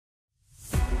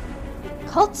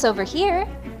Cults over here.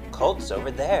 Cults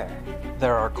over there.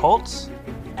 There are cults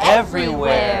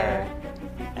Everywhere.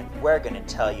 And we're gonna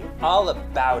tell you all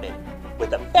about it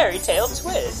with a fairy tale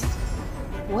twist.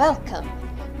 Welcome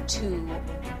to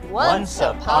Once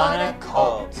Upon a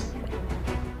Cult.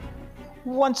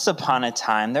 Once upon a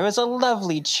time, there was a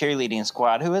lovely cheerleading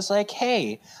squad who was like,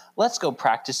 hey, let's go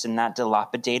practice in that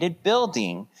dilapidated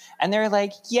building. And they're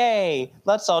like, yay,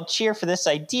 let's all cheer for this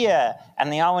idea.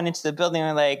 And they all went into the building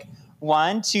and were like,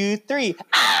 1, 2, 3.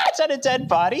 Ah, it's not a dead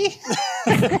body.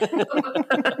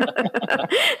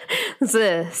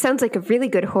 Sounds like a really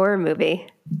good horror movie.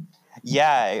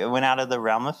 Yeah, it went out of the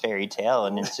realm of fairy tale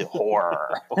and into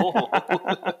horror.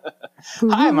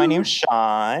 Hi, my name's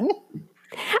Sean.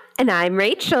 And I'm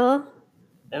Rachel.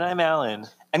 And I'm Alan.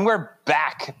 And we're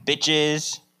back,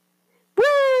 bitches.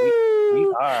 Woo!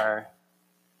 We are.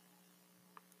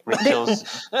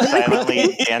 Rachel's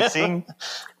silently dancing.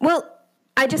 Well,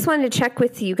 I just wanted to check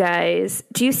with you guys.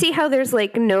 Do you see how there's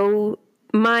like when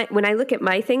I look at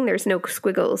my thing, there's no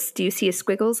squiggles. Do you see a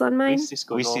squiggles on mine?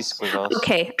 We see squiggles.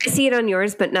 Okay, I see it on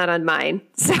yours, but not on mine.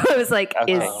 So I was like,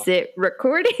 Okay. Is it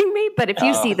recording me? But if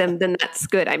you see them, then that's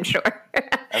good, I'm sure. Okay.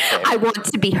 I want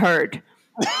to be heard.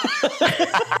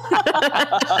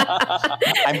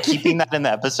 I'm keeping that in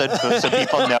the episode so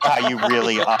people know how you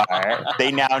really are.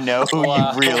 They now know who you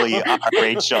really are,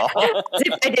 Rachel. As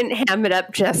if I didn't ham it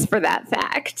up just for that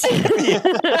fact.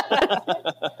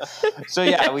 So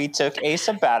yeah, we took a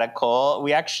sabbatical.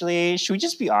 We actually, should we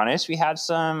just be honest? We had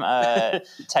some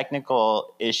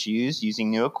technical issues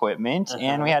using new equipment,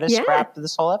 and we had to scrap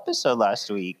this whole episode last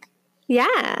week.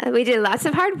 Yeah, we did lots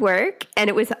of hard work, and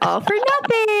it was all for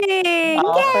nothing.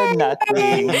 All for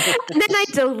nothing. And then I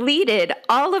deleted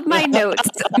all of my notes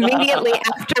immediately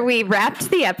after we wrapped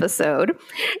the episode.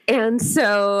 And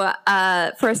so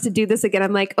for us to do this again,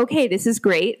 I'm like, okay, this is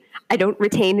great. I don't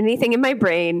retain anything in my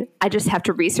brain. I just have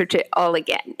to research it all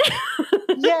again.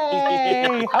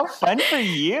 Yay! How fun for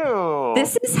you.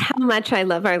 This is how much I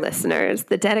love our listeners.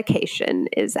 The dedication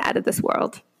is out of this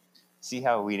world. See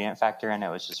how we didn't factor in it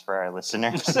was just for our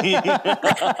listeners.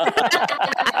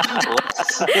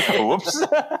 Whoops.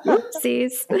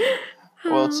 Oopsies.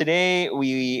 Well, today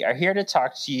we are here to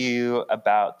talk to you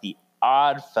about the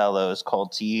Oddfellows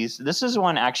culties. This is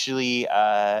one actually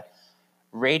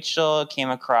Rachel came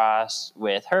across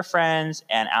with her friends,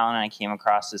 and Alan and I came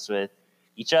across this with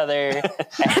each other.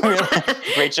 And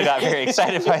Rachel got very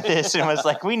excited by this and was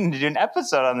like, we need to do an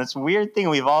episode on this weird thing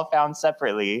we've all found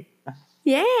separately.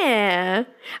 Yeah.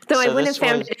 Though I So wouldn't this have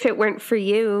found was- it if it weren't for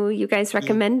you. You guys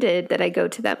recommended that I go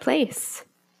to that place.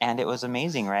 And it was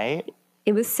amazing, right?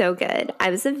 It was so good.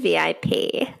 I was a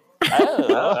VIP.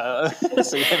 Oh,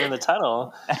 So you live in the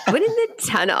tunnel. I went in the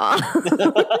tunnel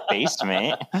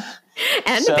basement.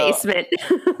 and So- the basement.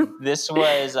 This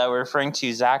was, we're referring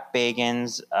to Zach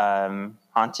Bagans'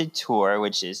 Haunted Tour,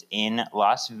 which is in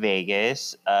Las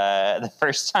Vegas. The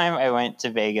first time I went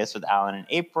to Vegas with Alan in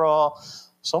April,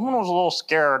 someone was a little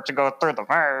scared to go through the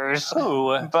maze.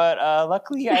 Ooh. But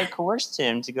luckily I coerced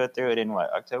him to go through it in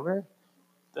October?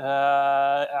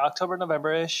 October,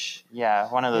 November-ish. Yeah,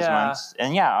 one of those months.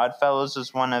 And yeah, Oddfellows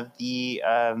was one of the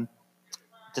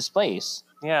displays.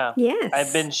 Yeah. Yes.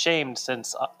 I've been shamed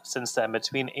since then,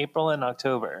 between April and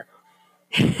October.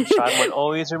 Sean would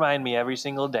always remind me every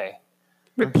single day.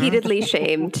 Repeatedly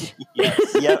shamed. Yes.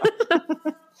 Yep.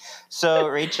 So,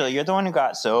 Rachel, you're the one who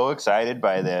got so excited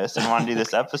by this and wanted to do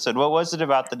this episode. What was it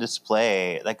about the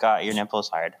display that got your nipples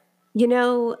hard? You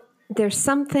know, there's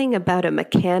something about a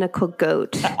mechanical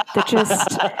goat that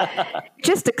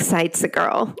just excites a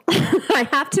girl. I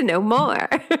have to know more.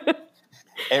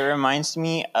 It reminds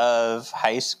me of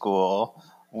high school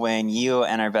when you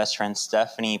and our best friend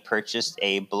Stephanie purchased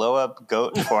a blow-up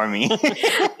goat for me. Wasn't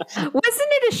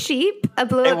it a sheep? A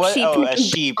blow-up sheep? Oh, a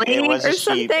sheep. It was a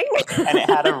sheep. Something? And it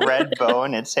had a red bow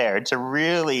in its hair to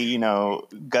really,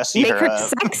 gussy Make her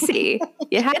up. sexy.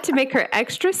 You had to make her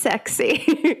extra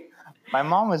sexy. My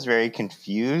mom was very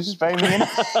confused by me in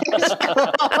high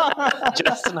school.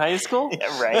 Just in high school?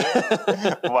 Yeah, right.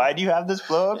 Why do you have this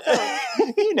blow up?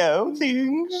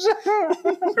 Things.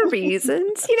 For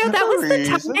reasons. That was the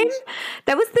time.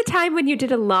 That was the time when you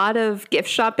did a lot of gift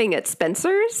shopping at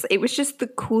Spencer's. It was just the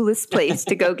coolest place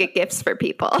to go get gifts for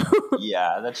people.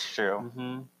 Yeah, that's true.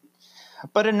 Mm-hmm.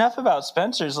 But enough about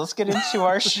Spencer's. Let's get into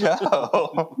our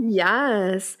show.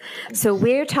 Yes. So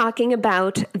we're talking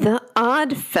about the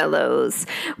Oddfellows,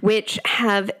 which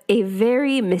have a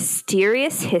very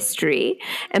mysterious history.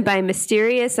 And by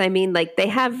mysterious, I mean like they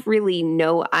have really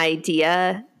no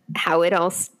idea how it all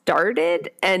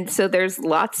started. And so there's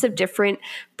lots of different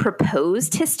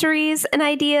proposed histories and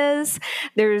ideas.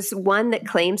 There's one that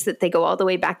claims that they go all the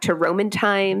way back to Roman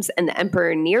times and the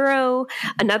Emperor Nero.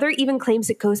 Another even claims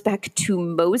it goes back to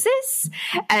Moses.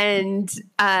 And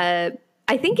I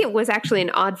think it was actually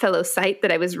an Oddfellow site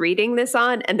that I was reading this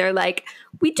on. And they're like,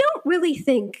 we don't really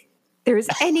think there's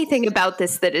anything about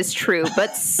this that is true,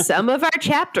 but some of our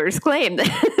chapters claim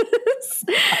this.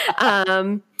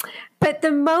 But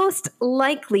the most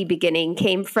likely beginning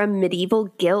came from medieval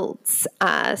guilds.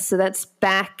 So that's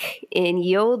back in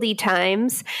ye olde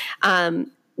times.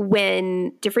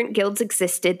 When different guilds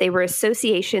existed, they were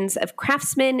associations of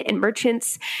craftsmen and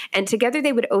merchants, and together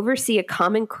they would oversee a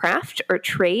common craft or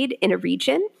trade in a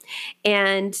region.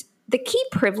 And the key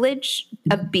privilege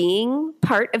of being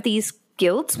part of these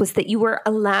guilds was that you were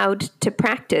allowed to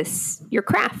practice your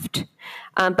craft.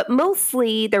 But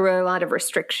mostly there were a lot of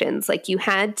restrictions, like you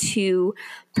had to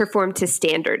perform to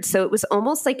standards. So it was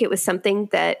almost like it was something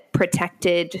that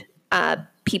protected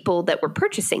people that were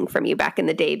purchasing from you back in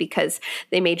the day, because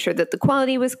they made sure that the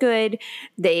quality was good.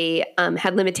 They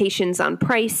had limitations on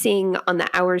pricing, on the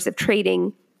hours of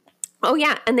trading. Oh,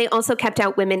 yeah. And they also kept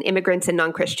out women, immigrants, and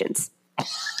non-Christians.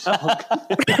 Oh, wow.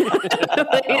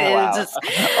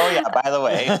 Oh yeah, by the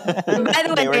way,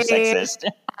 they were sexist.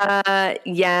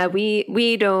 Yeah,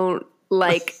 we don't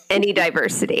like any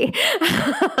diversity.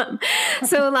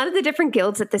 So a lot of the different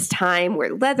guilds at this time were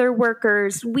leather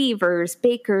workers, weavers,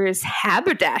 bakers,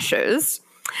 haberdashers,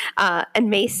 and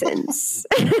masons.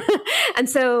 And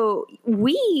so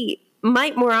we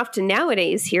might more often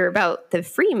nowadays hear about the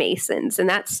Freemasons, and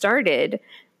that started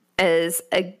as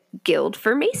a guild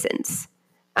for masons.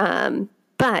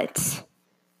 But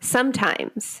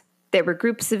sometimes there were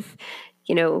groups of,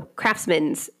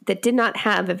 craftsmen that did not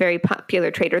have a very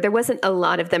popular trade, or there wasn't a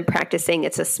lot of them practicing.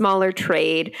 It's a smaller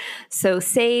trade. So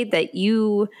say that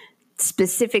you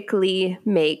specifically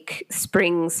make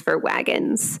springs for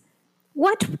wagons.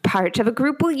 What part of a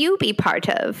group will you be part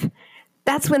of?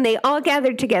 That's when they all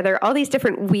gathered together, all these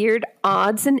different weird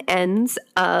odds and ends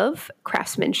of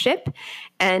craftsmanship,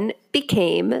 and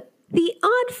became the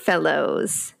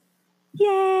Oddfellows.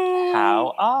 Yay!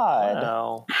 How odd!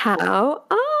 Wow. How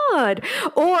odd!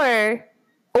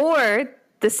 Or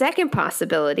the second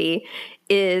possibility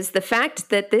is the fact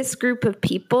that this group of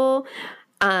people,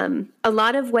 a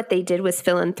lot of what they did was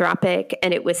philanthropic,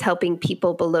 and it was helping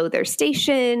people below their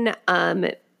station,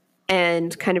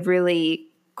 and kind of really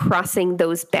crossing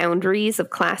those boundaries of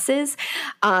classes.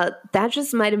 That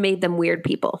just might have made them weird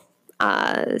people.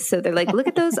 So they're like, look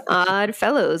at those odd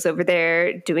fellows over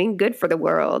there doing good for the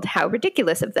world. How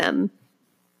ridiculous of them.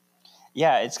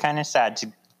 Yeah, it's kind of sad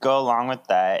to go along with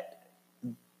that.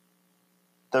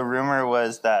 The rumor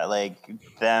was that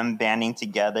them banding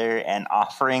together and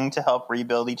offering to help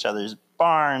rebuild each other's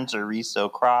barns or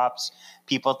resow crops,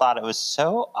 people thought it was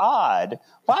so odd.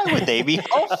 Why would they be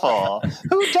helpful?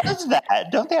 Who does that?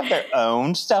 Don't they have their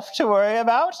own stuff to worry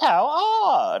about? How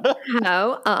odd.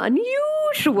 How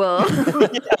unusual.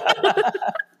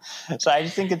 So I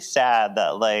just think it's sad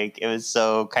that it was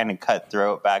so kind of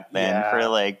cutthroat back then for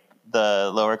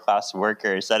the lower class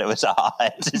workers, that it was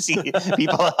odd to see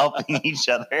people helping each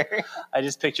other. I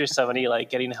just picture somebody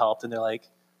getting helped and they're like,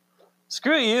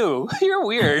 screw you. You're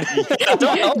weird.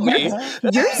 Don't help me.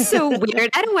 You're so weird.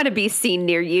 I don't want to be seen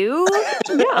near you.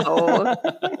 No.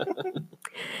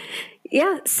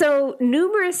 Yeah. So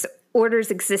numerous orders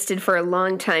existed for a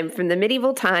long time from the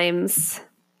medieval times.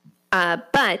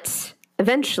 But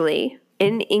eventually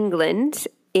in England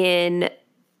in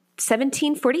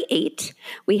 1748,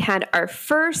 we had our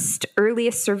first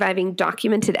earliest surviving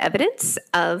documented evidence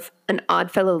of an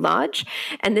Oddfellow Lodge,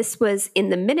 and this was in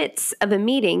the minutes of a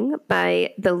meeting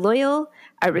by the Loyal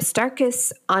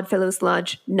Aristarchus Oddfellows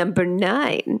Lodge number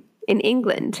 9 in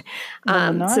England.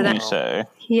 Number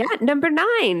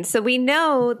 9. So we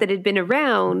know that it had been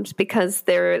around because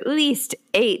there are at least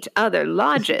 8 other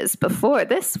lodges before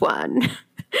this one.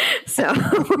 So,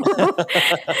 but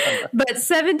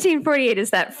 1748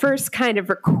 is that first kind of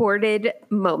recorded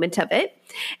moment of it.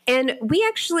 And we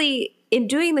actually, in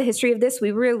doing the history of this,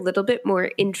 we were a little bit more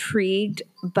intrigued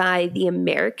by the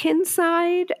American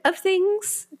side of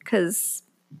things, because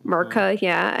Merca,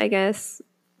 yeah, I guess.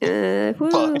 Yeah.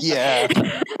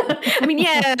 I mean,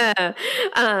 yeah.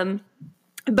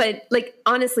 But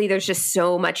honestly, there's just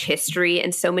so much history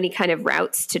and so many kind of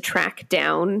routes to track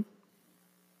down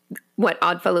what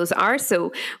Oddfellows are.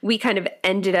 So we kind of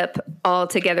ended up all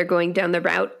together going down the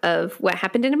route of what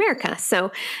happened in America.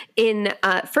 So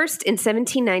first in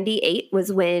 1798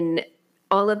 was when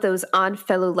all of those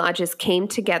Oddfellow lodges came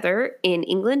together in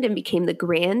England and became the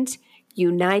Grand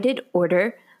United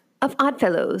Order of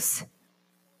Oddfellows,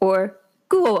 or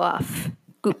goof.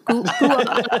 Goof.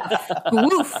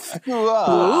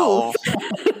 Wow.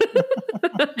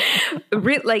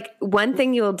 Like, one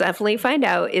thing you'll definitely find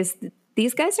out is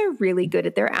these guys are really good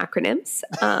at their acronyms.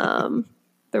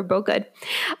 They're both good.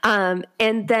 And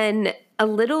then a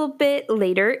little bit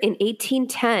later in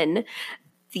 1810,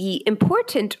 the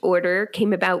important order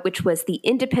came about, which was the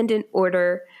Independent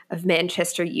Order of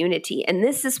Manchester Unity. And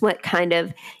this is what kind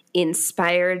of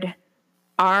inspired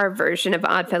our version of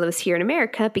Oddfellows here in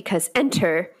America, because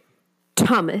enter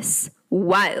Thomas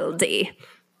Wildey.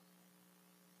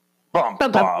 Bum,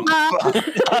 bum, bum.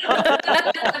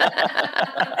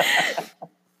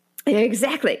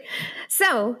 Exactly.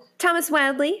 So, Thomas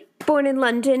Wildey, born in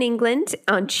London, England,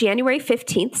 on January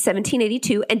 15th,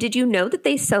 1782. And did you know that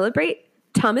they celebrate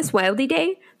Thomas Wildey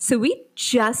Day? So we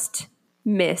just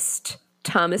missed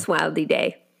Thomas Wildey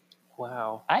Day.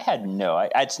 Wow. I had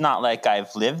it's not like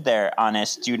I've lived there on a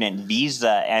student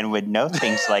visa and would know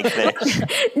things like this.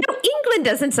 No, England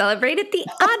doesn't celebrate it. The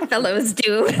Oddfellows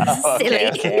do. Oh, Silly.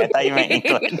 okay. I thought you meant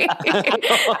England.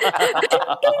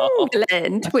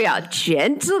 England. We are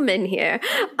gentlemen here.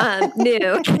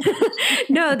 No.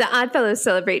 No, the Oddfellows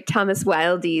celebrate Thomas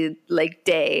Wildey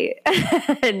Day.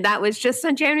 And that was just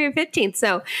on January 15th.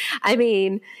 So, I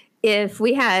mean, if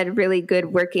we had really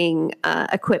good working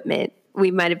equipment, we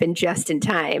might have been just in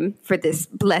time for this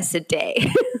blessed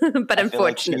day. But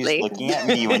unfortunately, like she's looking at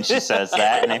me when she says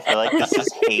that, and I feel like this is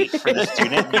hate for the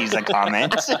student visa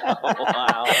comments.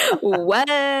 Wow. What?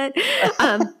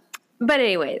 But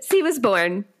anyways, he was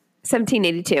born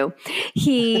 1782.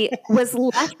 He was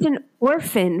left an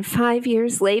orphan 5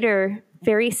 years later.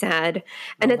 Very sad.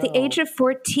 And at the age of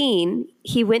 14,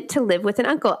 he went to live with an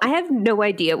uncle. I have no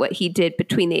idea what he did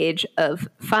between the age of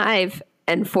 5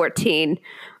 and 14.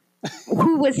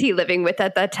 Who was he living with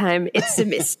at that time? It's a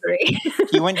mystery.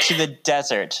 He went to the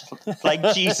desert like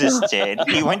Jesus did.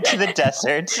 He went to the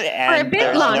desert and for a bit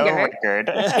there's longer. No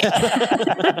record.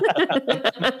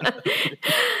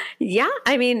 Yeah,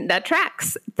 I mean, that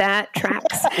tracks.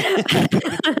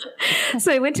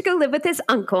 So he went to go live with his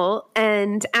uncle,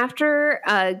 and after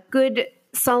a good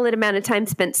solid amount of time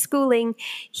spent schooling,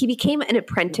 he became an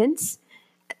apprentice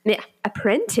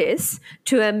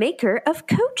to a maker of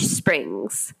coach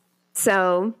springs.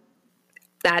 So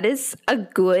that is a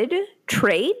good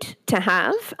trade to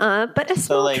have, but a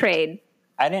small trade.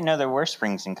 I didn't know there were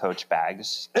springs in Coach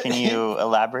bags. Can you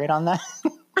elaborate on that?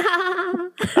 I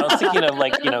was thinking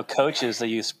of coaches that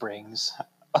use springs.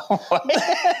 So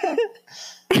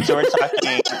we're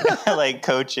talking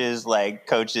coaches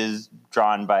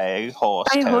drawn by a horse.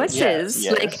 By horses,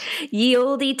 yes. like ye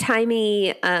olde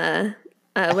timey.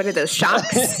 What are those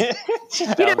shocks?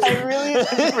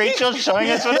 Rachel's showing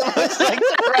us what it looks like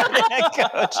to ride in a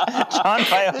coach drawn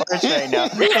by a horse right now.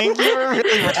 Thank you for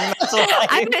really running that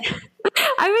slide.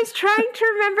 I was trying to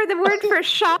remember the word for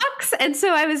shocks, and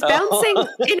so I was bouncing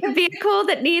in a vehicle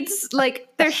that needs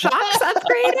their shocks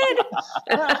upgraded,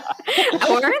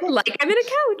 or I'm in a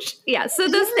coach. Yeah, so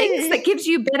those things that gives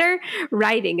you better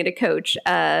riding in a coach,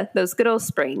 those good old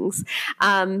springs.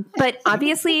 But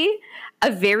obviously,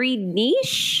 a very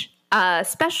niche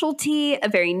specialty, a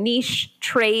very niche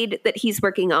trade that he's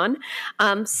working on.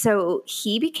 So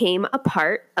he became a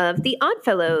part of the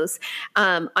Oddfellows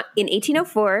in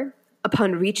 1804.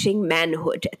 Upon reaching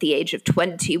manhood at the age of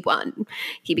 21,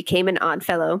 he became an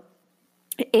Oddfellow.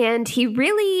 And he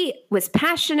really was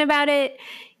passionate about it.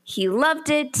 He loved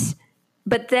it.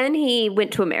 But then he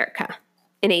went to America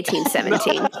in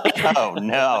 1817. Oh,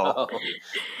 no.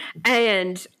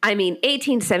 And I mean,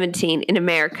 1817 in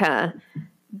America,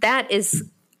 that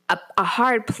is a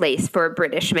hard place for a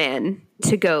British man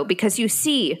to go, because you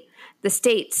see the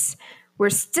States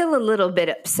were still a little bit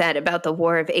upset about the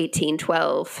War of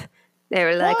 1812. They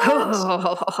were like,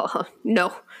 oh,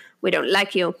 no, we don't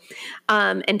like you.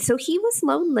 And so he was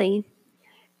lonely.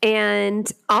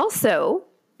 And also,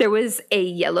 there was a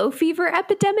yellow fever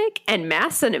epidemic and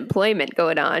mass unemployment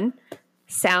going on.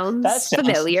 Sounds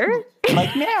familiar.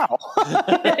 Like now.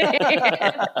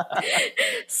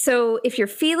 So if you're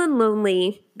feeling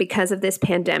lonely because of this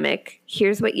pandemic,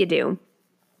 here's what you do.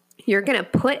 You're going to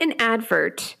put an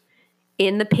advert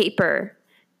in the paper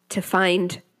to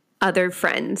find other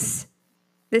friends.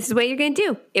 This is what you're going to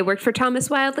do. It worked for Thomas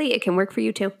Wildey. It can work for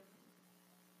you too.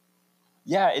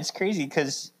 Yeah, it's crazy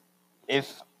because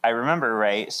if I remember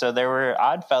right, so there were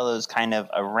Oddfellows kind of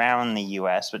around the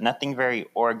U.S., but nothing very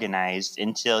organized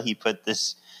until he put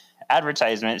this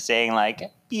advertisement saying,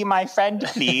 be my friend,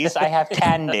 please. I have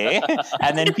candy.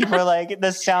 And then people were like,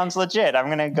 this sounds legit. I'm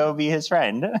going to go be his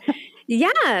friend.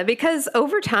 Yeah, because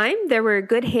over time there were a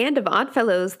good hand of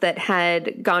Oddfellows that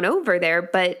had gone over there,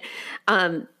 but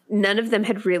none of them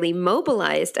had really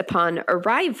mobilized upon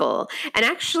arrival. And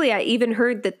actually, I even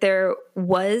heard that there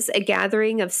was a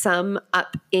gathering of some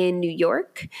up in New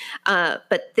York,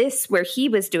 but this, where he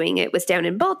was doing it, was down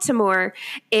in Baltimore,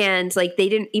 and like they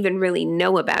didn't even really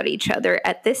know about each other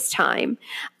at this time.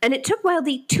 And it took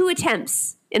Wildy 2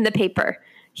 attempts in the paper.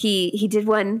 He did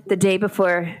one the day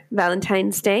before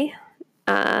Valentine's Day.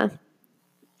 In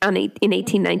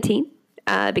 1819,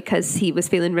 because he was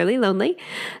feeling really lonely.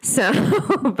 So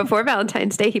before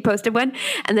Valentine's Day, he posted one,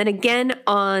 and then again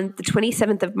on the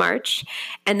 27th of March.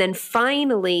 And then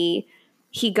finally,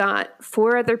 he got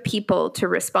 4 other people to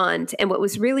respond. And what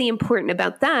was really important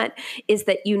about that is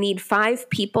that you need 5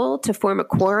 people to form a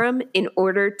quorum in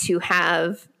order to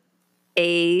have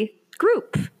a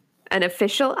group, an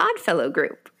official Oddfellow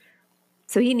group.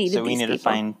 So he needed. So we need to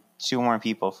find 2 more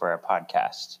people for our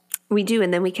podcast. We do,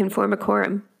 and then we can form a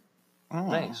quorum.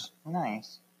 Nice.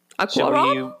 A Should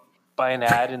quorum? we buy an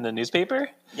ad in the newspaper?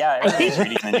 Yeah, everybody's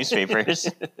reading the newspapers.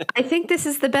 I think this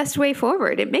is the best way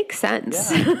forward. It makes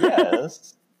sense. Yeah,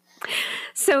 yes.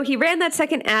 So he ran that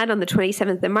second ad on the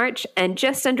 27th of March, and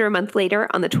just under a month later,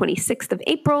 on the 26th of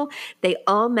April, they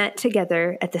all met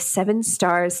together at the Seven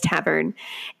Stars Tavern,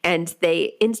 and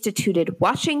they instituted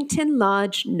Washington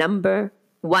Lodge Number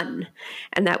 1.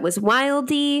 And that was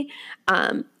Wildy,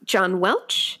 John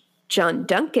Welch, John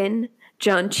Duncan,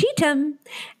 John Cheetham,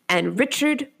 and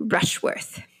Richard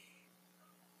Rushworth.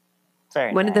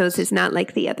 One of those is not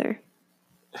like the other.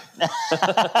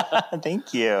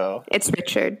 Thank you. It's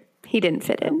Richard. He didn't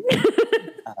fit in.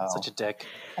 Such a dick.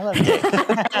 I love dick.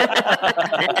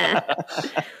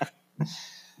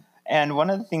 And one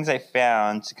of the things I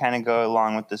found to kind of go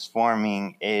along with this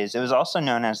forming is it was also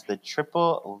known as the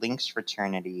Triple Links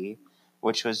Fraternity,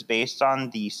 which was based on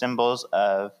the symbols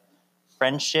of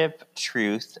friendship,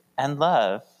 truth, and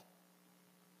love.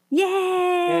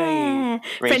 Yeah!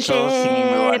 Rachel singing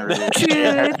Moulin Rouge.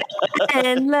 Truth,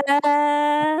 and love.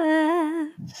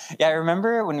 Yeah, I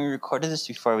remember when we recorded this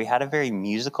before, we had a very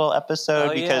musical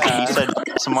episode because when you said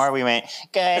Baltimore, we went,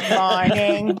 "Good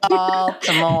morning,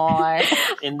 Baltimore."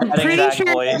 In that exact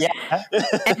voice. Yeah.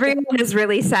 Everyone is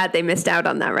really sad they missed out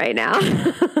on that right now.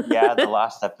 Yeah, the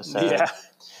last episode. Yeah.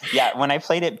 Yeah, when I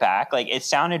played it back, like it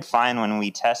sounded fine when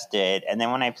we tested, and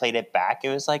then when I played it back, it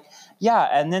was like, yeah,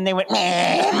 and then they went.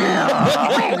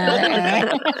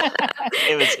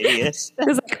 It was hideous. It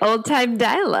was like old time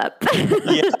dial up.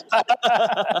 Yeah.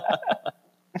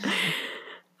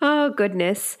 Oh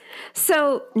goodness!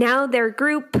 So now they're a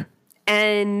group,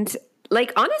 and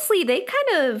like honestly, they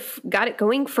kind of got it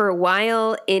going for a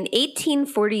while. In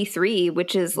 1843,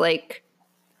 which is like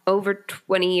over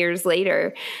 20 years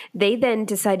later, they then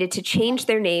decided to change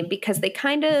their name because they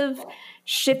kind of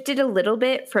shifted a little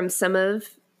bit from some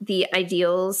of the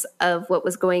ideals of what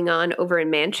was going on over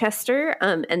in Manchester,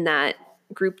 and that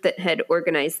group that had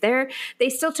organized there. They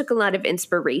still took a lot of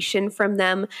inspiration from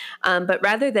them, but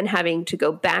rather than having to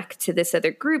go back to this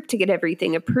other group to get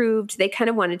everything approved, they kind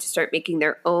of wanted to start making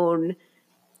their own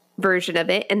version of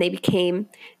it, and they became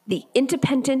the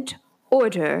Independent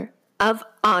Order of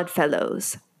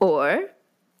Oddfellows, or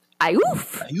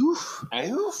IOOF.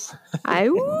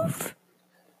 IOOF.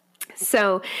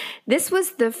 So this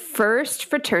was the first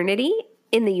fraternity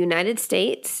in the United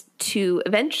States to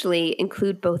eventually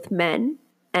include both men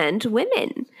and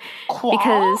women.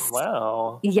 Because,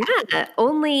 yeah,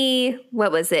 only,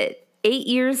 8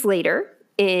 years later,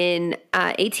 in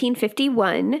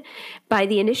 1851, by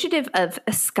the initiative of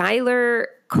Schuyler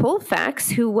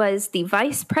Colfax, who was the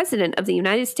vice president of the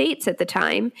United States at the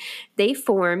time, they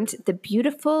formed the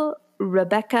beautiful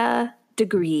Rebecca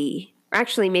Degree. Or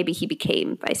actually, maybe he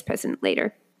became vice president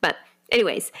later. But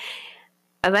anyways,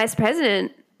 a vice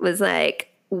president was like,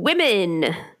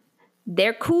 women,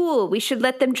 they're cool. We should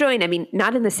let them join. I mean,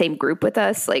 not in the same group with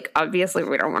us. Like, obviously,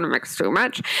 we don't want to mix too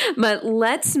much. But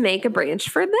let's make a branch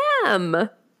for them.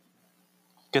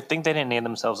 Good thing they didn't name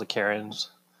themselves the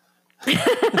Karens.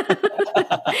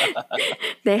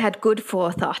 They had good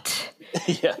forethought.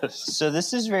 Yes. So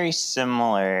this is very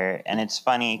similar, and it's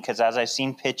funny because as I've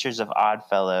seen pictures of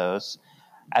Oddfellows,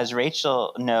 as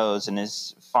Rachel knows and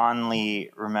is fondly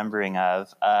remembering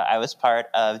of, I was part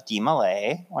of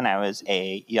DMLA when I was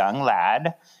a young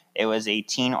lad. It was a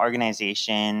teen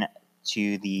organization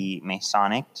to the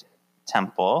Masonic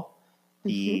Temple,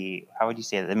 how would you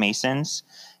say it? The Masons.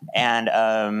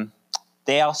 And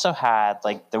they also had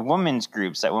like the women's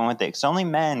groups that went with it. Because only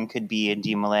men could be in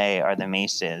DMLA or the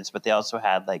Masons, but they also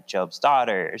had like Job's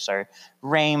Daughters or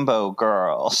Rainbow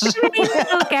Girls.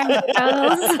 Rainbow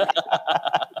Girls.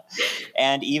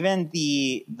 And even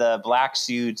the black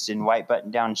suits and white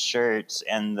button-down shirts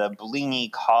and the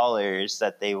blingy collars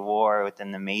that they wore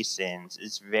within the Masons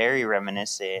is very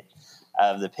reminiscent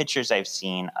of the pictures I've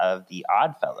seen of the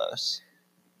Oddfellows.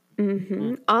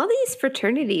 Mm-hmm. All these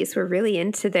fraternities were really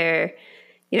into their,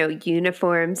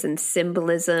 uniforms and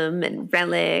symbolism and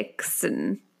relics,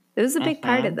 and it was a big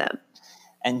part of them.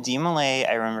 And DeMolay,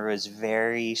 I remember, was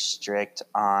very strict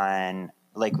on,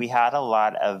 like, we had a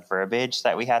lot of verbiage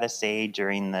that we had to say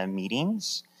during the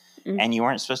meetings, and you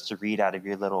weren't supposed to read out of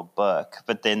your little book.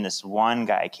 But then this one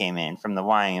guy came in from the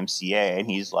YMCA, and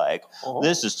he's like,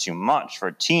 this is too much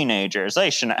for teenagers. They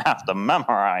shouldn't have to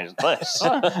memorize this.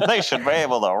 They should be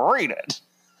able to read it.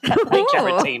 They can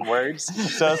retain words.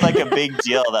 So it's like a big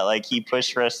deal that, like, he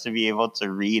pushed for us to be able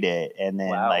to read it. And then,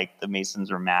 like, the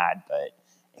Masons were mad, but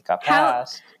it got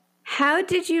passed. How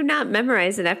did you not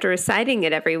memorize it after reciting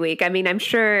it every week? I mean, I'm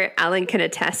sure Alan can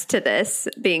attest to this,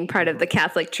 being part of the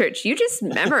Catholic Church. You just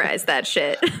memorized that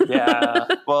shit. Yeah.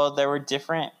 Well, there were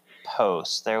different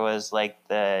posts. There was, like,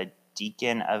 the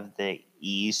deacon of the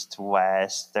East,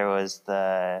 West. There was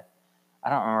the... I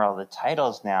don't remember all the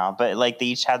titles now, but, like, they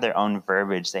each had their own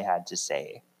verbiage they had to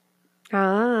say.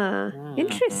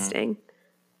 Interesting.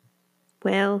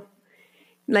 Well,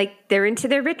 like, they're into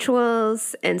their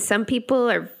rituals, and some people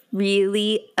are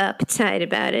really uptight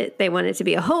about it. They want it to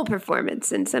be a whole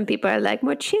performance, and some people are like,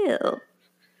 more chill.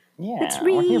 Yeah, let's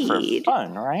we're here read. for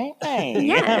fun, right? Hey,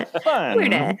 yeah, fun. We're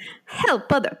to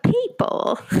help other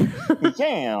people.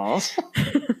 Yes.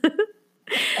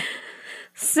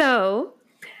 So,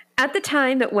 at the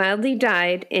time that Wildey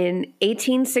died in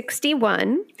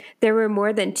 1861, there were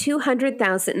more than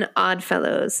 200,000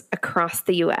 Oddfellows across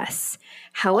the U.S.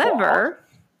 However,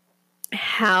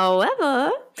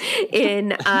 in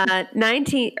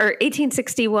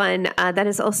 1861, that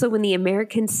is also when the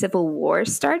American Civil War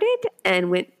started and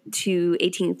went to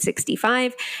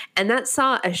 1865, and that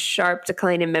saw a sharp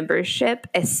decline in membership,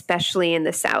 especially in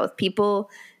the South. People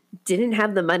didn't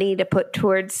have the money to put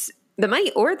towards the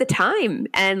money or the time,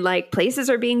 and like places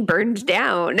are being burned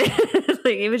down. Like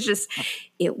it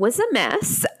was a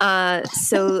mess.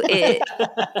 So it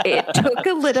took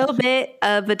a little bit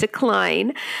of a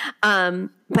decline.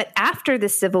 But after the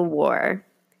Civil War,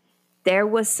 there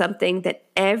was something that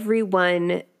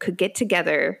everyone could get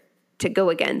together to go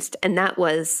against, and that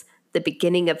was the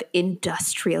beginning of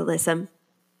industrialism.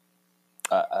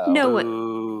 No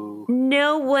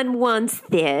one wants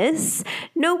this.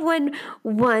 No one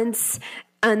wants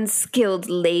unskilled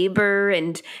labor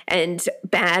and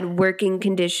bad working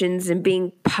conditions and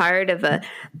being part of a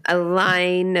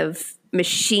line of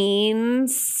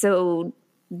machines. So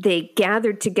they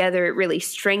gathered together. It really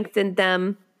strengthened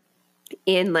them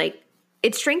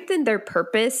it strengthened their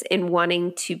purpose in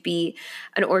wanting to be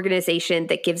an organization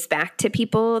that gives back to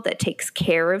people, that takes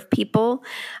care of people.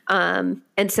 And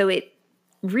so it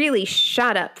really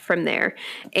shot up from there.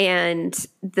 And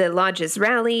the lodges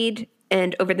rallied.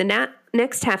 And over the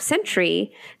next half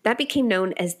century, that became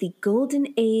known as the golden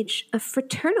age of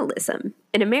fraternalism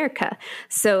in America.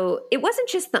 So it wasn't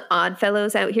just the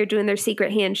Oddfellows out here doing their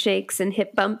secret handshakes and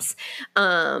hip bumps.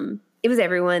 It was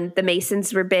everyone. The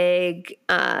Masons were big.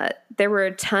 There were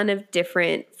a ton of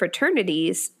different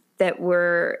fraternities that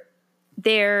were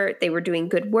there. They were doing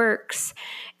good works.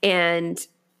 And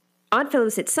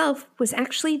Oddfellows itself was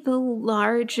actually the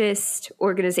largest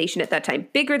organization at that time,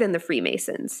 bigger than the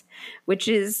Freemasons, which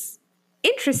is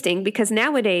interesting because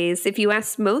nowadays, if you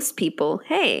ask most people,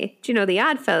 hey, do you know the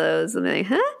Oddfellows? And they're like,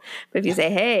 huh? But if you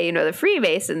say, hey, you know the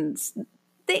Freemasons,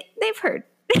 they've heard.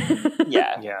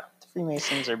 Yeah. The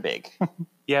Freemasons are big.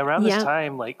 Yeah, around this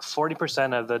time, like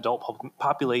 40% of the adult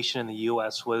population in the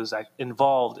U.S. was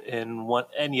involved in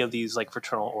any of these like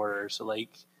fraternal orders. So like,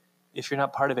 if you're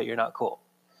not part of it, you're not cool.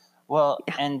 Well,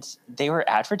 and they were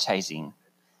advertising.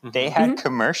 They had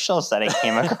commercials that I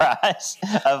came across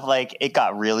of like it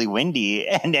got really windy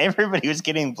and everybody was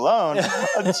getting blown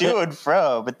to and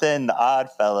fro. But then the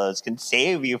Oddfellows can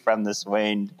save you from this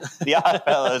wind. The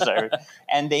Oddfellows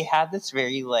and they had this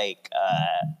very like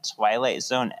Twilight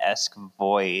Zone-esque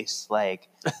voice, like,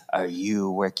 "Are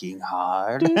you working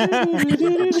hard?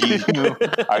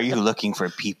 Are you looking for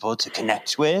people to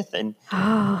connect with?" And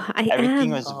everything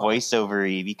was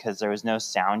voiceover-y because there was no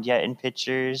sound yet in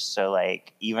pictures. So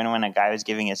like even when a guy was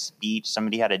giving a speech,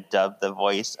 somebody had to dub the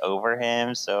voice over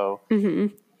him. So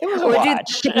it was a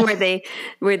watch.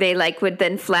 Where they like would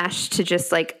then flash to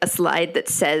just like a slide that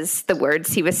says the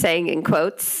words he was saying in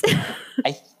quotes.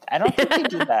 I don't think they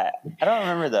did that. I don't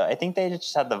remember though. I think they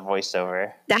just had the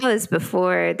voiceover. That was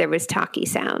before there was talkie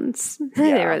sounds. Yeah.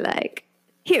 They were like,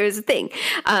 here's the thing.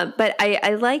 But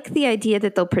I like the idea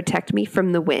that they'll protect me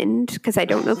from the wind, because I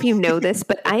don't know if you know this,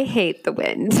 but I hate the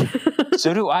wind.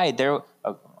 So do I.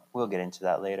 We'll get into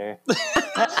that later.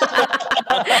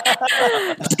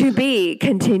 To be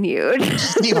continued.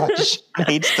 See why Sean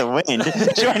hates the wind.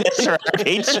 Join us for our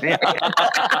Patreon.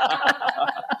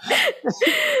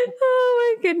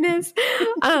 Oh my goodness.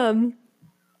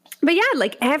 But yeah,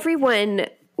 like everyone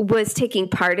was taking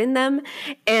part in them.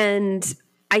 And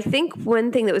I think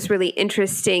one thing that was really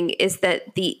interesting is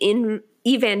that the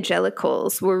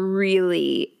evangelicals were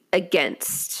really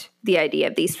against the idea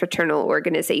of these fraternal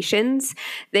organizations.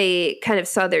 They kind of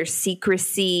saw their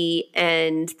secrecy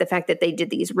and the fact that they did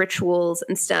these rituals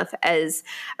and stuff as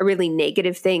a really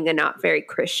negative thing, a not very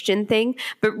Christian thing.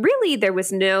 But really, there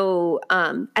was no,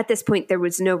 at this point, there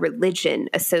was no religion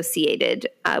associated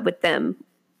with them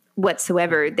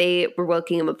whatsoever. They were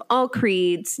welcoming of all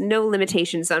creeds, no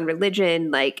limitations on religion,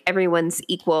 like everyone's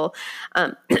equal,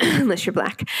 unless you're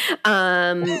black.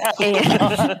 And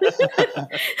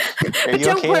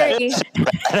don't worry.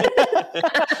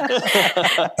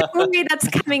 Don't worry, that's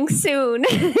coming soon.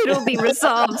 It'll be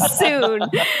resolved soon.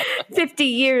 50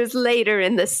 years later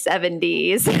in the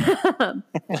 70s.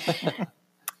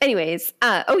 Anyways,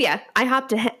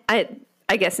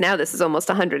 I guess now this is almost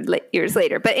 100 years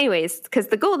later. But anyways, because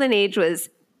the golden age was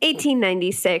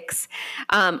 1896,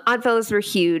 Oddfellows were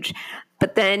huge.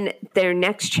 But then their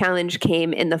next challenge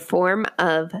came in the form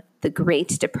of the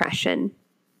Great Depression.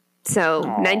 So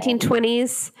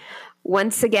 1920s,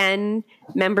 once again,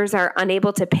 members are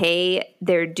unable to pay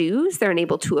their dues. They're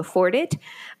unable to afford it.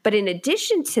 But in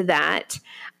addition to that,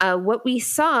 what we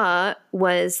saw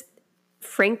was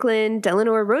Franklin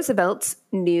Delano Roosevelt's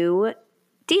New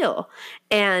Deal.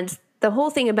 And the whole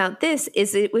thing about this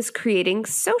is it was creating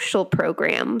social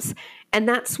programs. And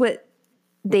that's what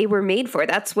they were made for.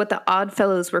 That's what the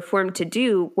Oddfellows were formed to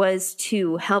do, was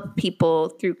to help people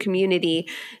through community,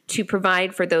 to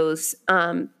provide for those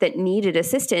that needed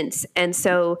assistance. And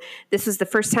so this was the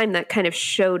first time that kind of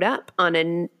showed up on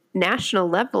a national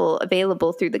level,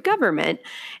 available through the government.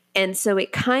 And so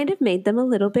it kind of made them a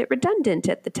little bit redundant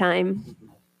at the time.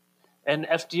 And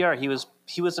FDR,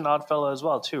 he was an odd fellow as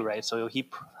well too, right? So he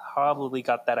probably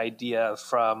got that idea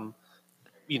from,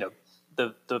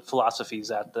 the philosophies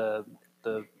that the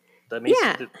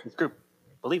Mason group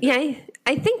believed in. Yeah,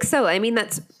 I think so. I mean,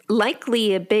 that's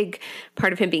likely a big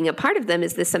part of him being a part of them.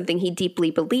 Is this something he deeply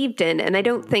believed in? And I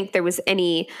don't think there was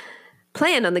any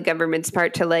plan on the government's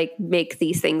part to make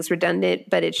these things redundant,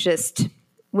 but it's just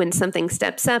when something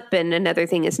steps up and another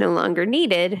thing is no longer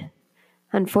needed,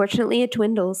 unfortunately it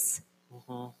dwindles.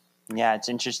 Yeah, it's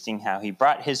interesting how he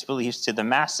brought his beliefs to the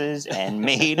masses and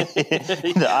made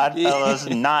the Oddfellows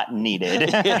not needed.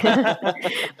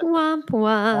 Womp, womp.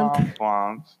 Womp,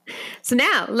 womp. So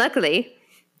now, luckily,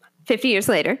 50 years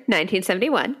later,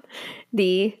 1971,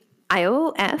 the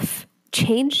IOF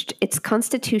changed its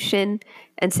constitution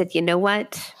and said, you know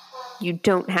what? You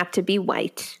don't have to be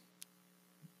white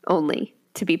only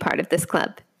to be part of this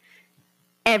club.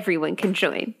 Everyone can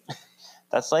join.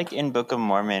 That's like in Book of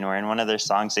Mormon, where in one of their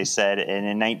songs they said, in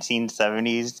the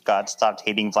 1970s, God stopped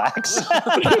hating blacks.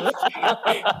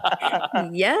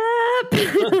 Yep.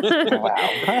 Wow.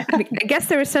 I guess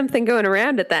there was something going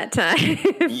around at that time.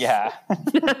 Yeah.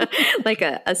 Like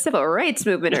a civil rights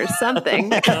movement or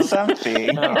something. Something.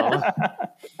 No.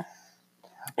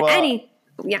 Well,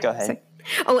 go ahead. Sorry.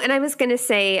 Oh, and I was going to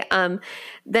say,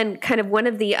 then kind of one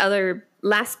of the other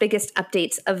last biggest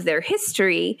updates of their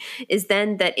history is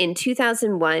then that in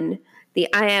 2001, the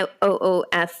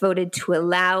IOOF voted to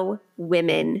allow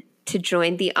women to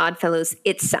join the Oddfellows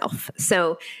itself.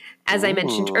 So as I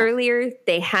mentioned earlier,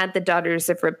 they had the Daughters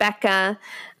of Rebecca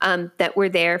that were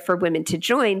there for women to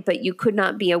join, but you could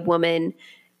not be a woman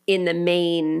in the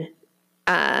main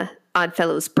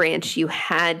Oddfellows branch. You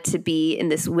had to be in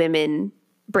this women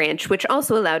branch, which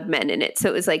also allowed men in it. So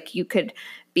it was like you could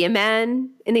be a man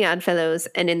in the Oddfellows,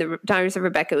 and in the Daughters of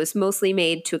Rebecca, it was mostly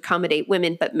made to accommodate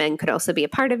women, but men could also be a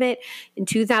part of it. In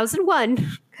 2001,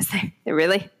 because they're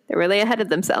really ahead of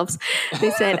themselves,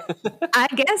 they said, I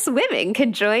guess women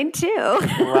can join too.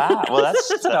 Wow. Well,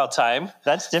 It's about time.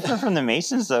 That's different from the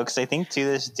Masons, though, because I think to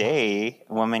this day,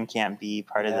 women can't be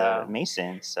part of the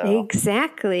Masons. So.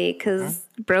 Exactly, because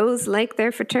bros like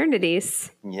their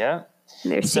fraternities. Yeah.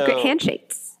 Their secret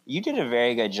handshakes. You did a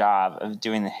very good job of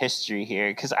doing the history here,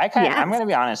 because I'm going to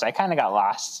be honest, I kind of got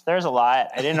lost. There's a lot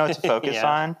I didn't know what to focus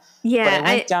on. Yeah, but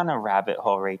I went down a rabbit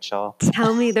hole, Rachel.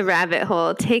 Tell me the rabbit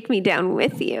hole. Take me down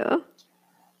with you.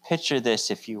 Picture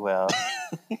this, if you will.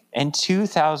 In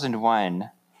 2001,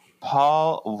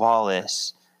 Paul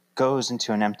Wallace goes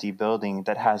into an empty building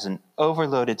that has an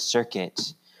overloaded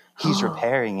circuit. He's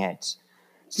repairing it.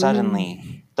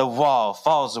 Suddenly, the wall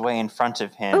falls away in front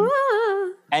of him.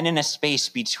 And in a space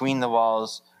between the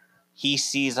walls, he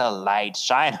sees a light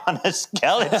shine on a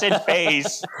skeleton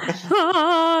face. He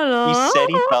said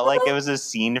he felt like it was a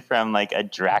scene from like a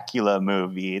Dracula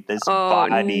movie. This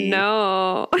body.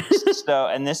 No. So,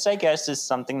 and this, I guess, is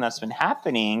something that's been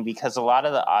happening because a lot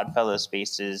of the Oddfellow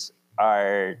spaces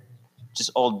are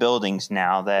just old buildings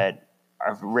now that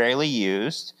are rarely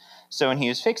used. So when he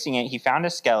was fixing it, he found a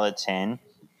skeleton.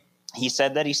 He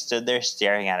said that he stood there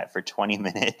staring at it for 20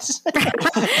 minutes.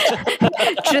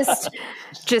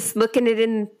 just looking it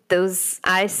in those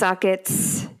eye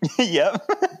sockets. Yep.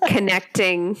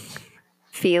 Connecting,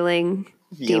 feeling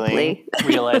deeply.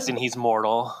 Realizing he's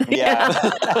mortal. Yeah.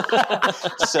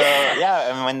 So,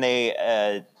 yeah, and when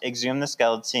they exhumed the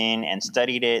skeleton and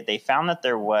studied it, they found that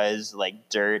there was like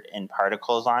dirt and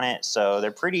particles on it. So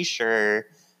they're pretty sure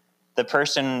the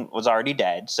person was already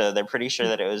dead. So they're pretty sure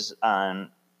that it was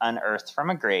unearthed from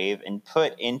a grave and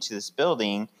put into this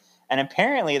building. And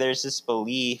apparently there's this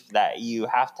belief that you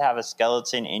have to have a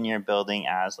skeleton in your building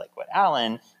as, like what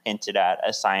Alan hinted at,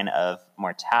 a sign of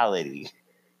mortality.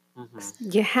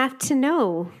 You have to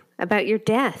know about your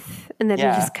death and that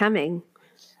it is coming.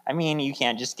 I mean, you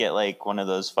can't just get like one of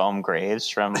those foam graves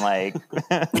from like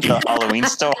the Halloween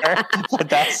store. Put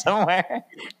that somewhere.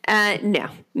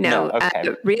 No. Okay.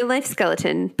 Real life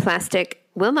skeleton, plastic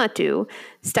will not do.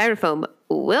 Styrofoam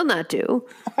will not do.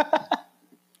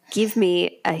 Give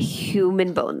me a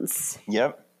human bones.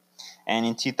 Yep. And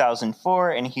in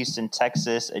 2004 in Houston,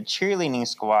 Texas, a cheerleading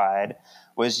squad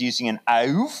was using an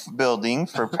AUF building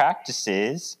for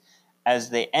practices. As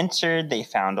they entered, they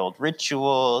found old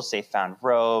rituals, they found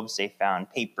robes, they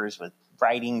found papers with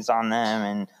writings on them,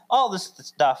 and all this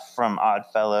stuff from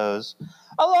Oddfellows,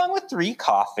 along with 3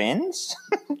 coffins.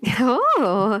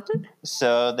 Oh.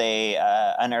 So they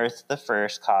unearthed the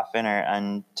first coffin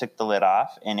or took the lid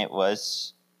off, and it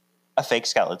was a fake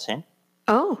skeleton.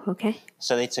 Oh, okay.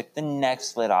 So they took the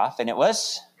next lid off, and it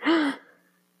was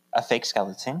a fake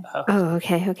skeleton. Oh,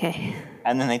 okay.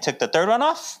 And then they took the third one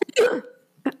off.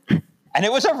 And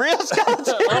it was a real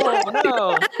skeleton. Oh,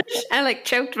 no. I like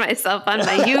choked myself on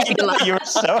my uvula. You were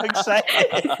so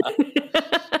excited.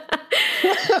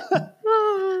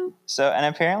 So, and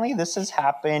apparently this has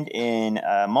happened in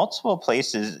multiple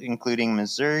places, including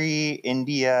Missouri,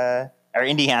 Indiana,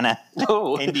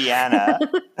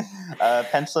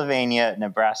 Pennsylvania,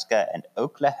 Nebraska, and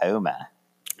Oklahoma.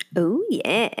 Oh,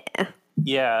 yeah.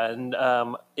 Yeah, and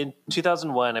in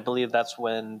 2001, I believe that's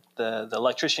when the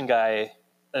electrician guy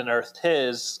unearthed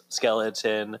his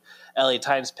skeleton. LA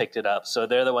Times picked it up, so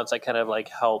they're the ones that kind of like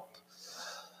help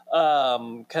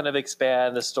kind of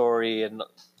expand the story and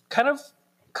kind of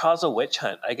cause a witch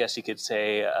hunt, I guess you could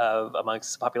say,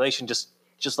 amongst the population, just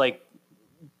like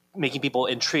making people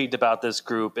intrigued about this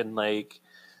group and like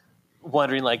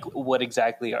wondering like what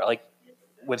exactly are like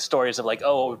with stories of like,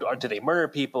 oh, or do they murder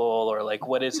people, or like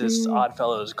what is this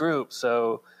Oddfellows group?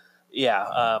 So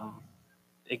yeah,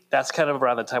 that's kind of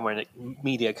around the time when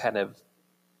media kind of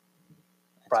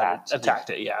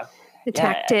attacked it. Yeah.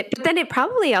 Attacked it, but then it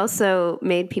probably also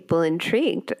made people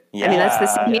intrigued. I mean, that's the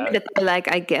same that they're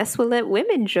like, I guess we'll let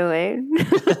women join. We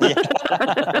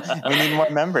need more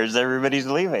members. Everybody's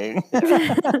leaving.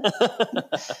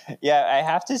 Yeah, I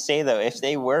have to say though, if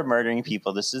they were murdering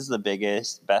people, this is the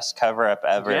best cover up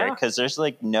ever, because there's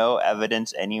like no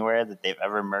evidence anywhere that they've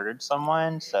ever murdered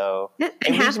someone. So it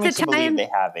leads me to believe they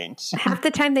haven't. Half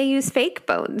the time they use fake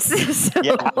bones. So.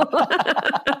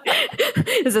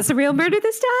 Is this a real murder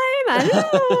this time? I don't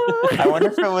know. I wonder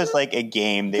if it was like a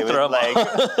game. They would like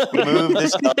move the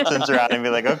skeletons around and be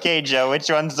like, okay, Joe, which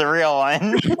one's the real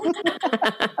one?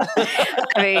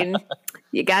 I mean,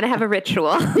 you got to have a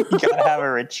ritual. You got to have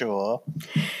a ritual.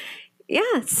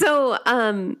 Yeah. So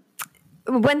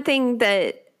one thing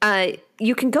that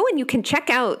you can go and you can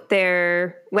check out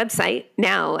their website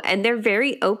now, and they're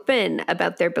very open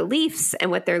about their beliefs and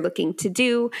what they're looking to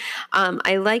do.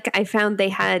 I found they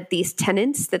had these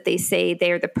tenets that they say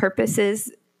they are the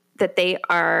purposes that they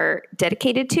are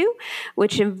dedicated to,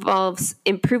 which involves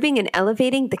improving and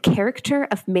elevating the character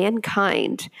of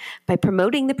mankind by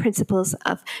promoting the principles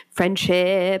of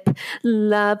friendship,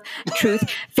 love, truth,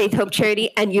 faith, hope, charity,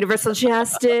 and universal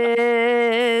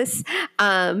justice.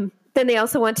 Then they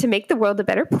also want to make the world a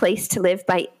better place to live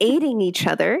by aiding each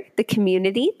other, the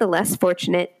community, the less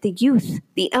fortunate, the youth,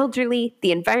 the elderly,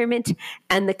 the environment,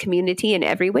 and the community in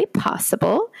every way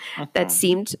possible. That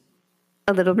seemed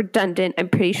a little redundant. I'm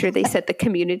pretty sure they said the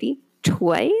community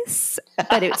twice,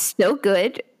 but it's still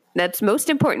good. That's most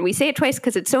important. We say it twice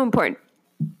because it's so important.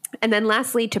 And then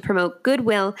lastly, to promote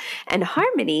goodwill and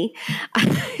harmony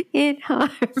in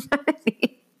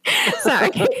harmony.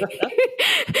 Sorry.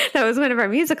 That was one of our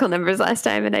musical numbers last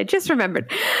time, and I just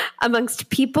remembered. Amongst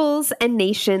peoples and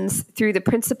nations through the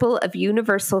principle of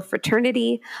universal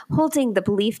fraternity, holding the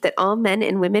belief that all men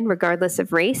and women, regardless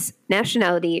of race,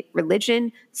 nationality,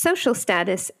 religion, social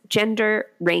status, gender,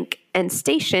 rank, and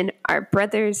station, are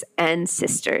brothers and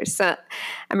sisters. So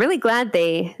I'm really glad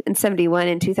they, in 71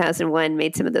 and 2001,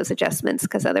 made some of those adjustments,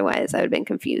 because otherwise I would have been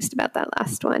confused about that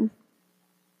last one.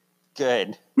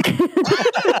 Good.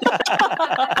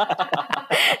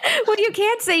 Well, you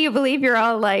can't say you believe you're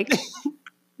all like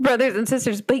brothers and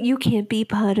sisters, but you can't be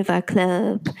part of our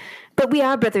club. But we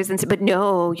are brothers and sisters. But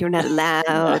no, you're not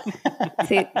allowed.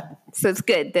 See, so it's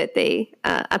good that they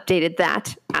updated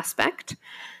that aspect.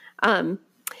 But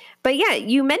yeah,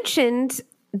 you mentioned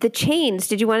the chains.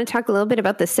 Did you want to talk a little bit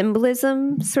about the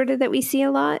symbolism sort of that we see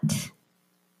a lot?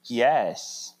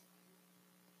 Yes.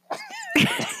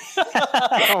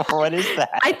 What is that?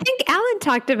 I think Alan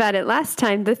talked about it last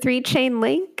time, the 3-chain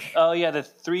link. Oh yeah, the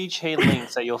 3-chain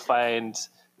links that you'll find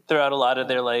throughout a lot of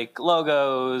their like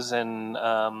logos and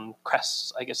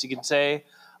crests, I guess you can say,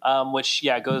 which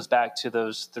goes back to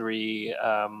those 3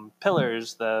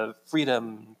 pillars: the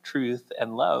freedom, truth,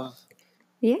 and love.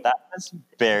 Yeah, that was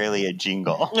barely a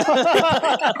jingle.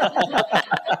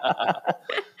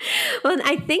 Well, and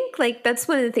I think like that's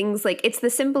one of the things, like it's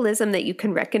the symbolism that you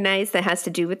can recognize that has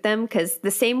to do with them, because the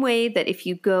same way that if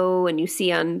you go and you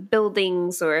see on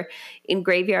buildings or in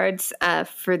graveyards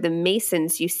for the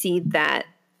Masons, you see that,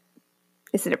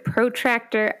 is it a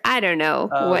protractor? I don't know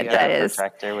what that is.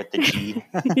 Protractor with the G.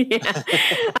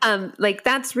 Yeah. Like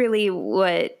that's really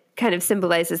what kind of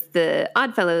symbolizes the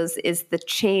Oddfellows, is the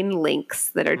chain links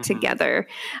that are together,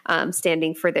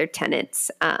 standing for their tenets.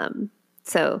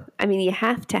 So, I mean, you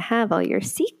have to have all your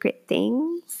secret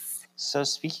things. So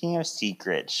speaking of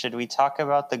secrets, should we talk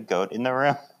about the goat in the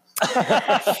room?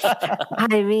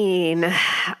 I mean,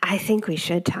 I think we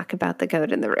should talk about the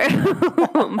goat in the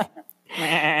room.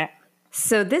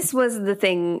 So this was the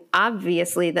thing,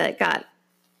 obviously, that got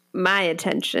my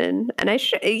attention, and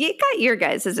it got your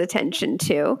guys' attention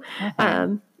too.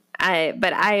 But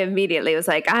I immediately was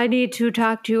like, I need to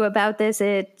talk to you about this.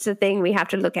 It's a thing we have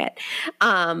to look at.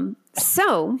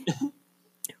 So,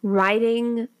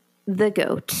 riding the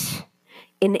goat.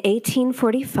 In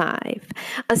 1845,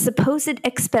 a supposed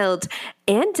expelled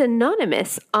and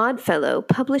anonymous Oddfellow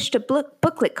published a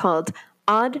booklet called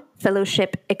Odd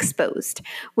Fellowship Exposed,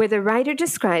 where the writer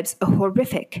describes a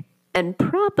horrific and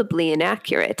probably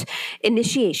inaccurate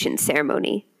initiation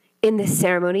ceremony. In this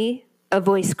ceremony, a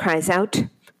voice cries out,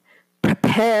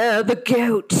 "Prepare the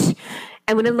goat!"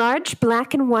 And when a large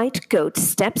black and white goat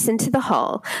steps into the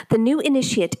hall, the new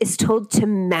initiate is told to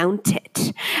mount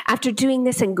it. After doing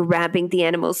this and grabbing the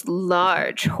animal's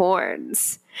large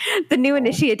horns, the new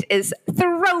initiate is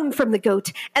thrown from the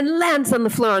goat and lands on the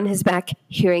floor on his back,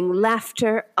 hearing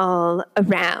laughter all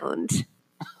around.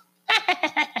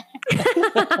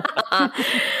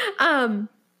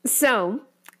 So,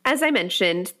 as I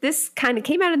mentioned, this kind of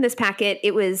came out in this packet.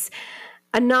 It was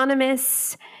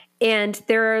anonymous, and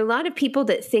there are a lot of people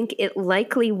that think it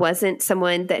likely wasn't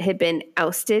someone that had been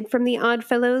ousted from the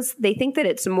Oddfellows. They think that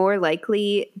it's more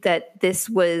likely that this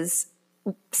was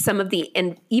some of the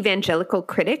evangelical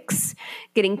critics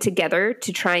getting together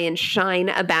to try and shine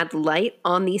a bad light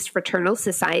on these fraternal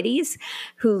societies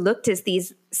who looked at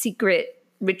these secret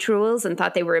rituals and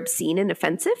thought they were obscene and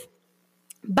offensive.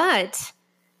 But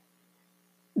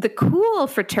the cool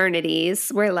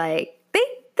fraternities were like,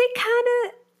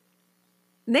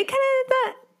 they kind of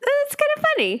thought, that's kind of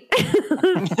funny.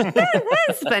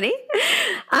 That's funny.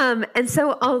 And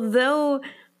so although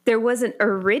there wasn't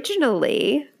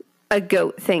originally a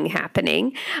goat thing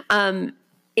happening,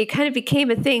 it kind of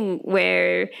became a thing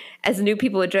where as new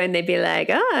people would join, they'd be like,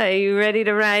 "Oh, are you ready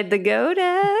to ride the goat?"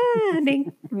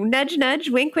 Nudge, nudge,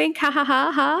 wink, wink, ha, ha,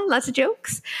 ha, ha, lots of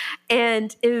jokes.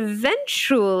 And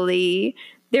eventually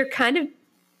there kind of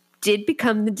did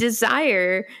become the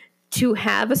desire to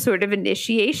have a sort of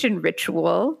initiation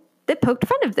ritual that poked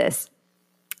fun of this.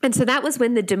 And so that was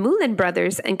when the DeMoulin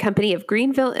Brothers and Company of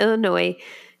Greenville, Illinois,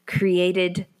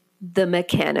 created the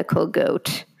mechanical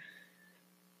goat.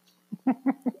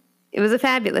 It was a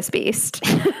fabulous beast.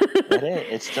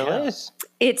 It still is.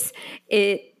 It's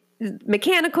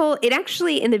mechanical. It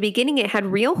actually, in the beginning, it had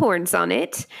real horns on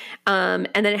it. And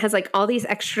then it has like all these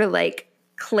extra like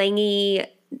clangy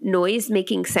noise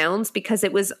making sounds, because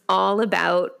it was all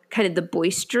about kind of the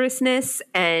boisterousness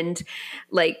and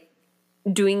like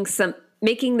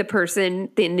making the person,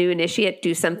 the new initiate,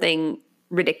 do something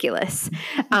ridiculous.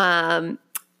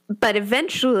 But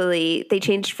eventually they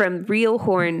changed from real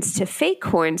horns to fake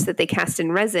horns that they cast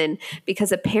in resin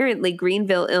because apparently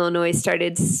Greenville, Illinois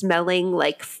started smelling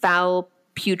like foul,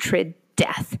 putrid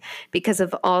death because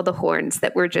of all the horns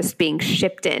that were just being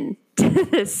shipped in to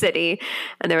the city.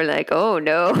 And they were like, oh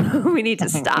no, we need to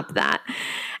stop that.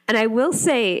 And I will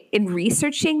say, in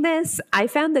researching this, I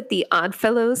found that the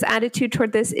Oddfellows' attitude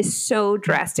toward this is so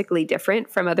drastically different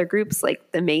from other groups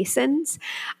like the Masons.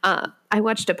 I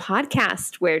watched a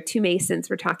podcast where two Masons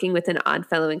were talking with an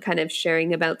Oddfellow and kind of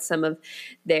sharing about some of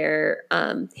their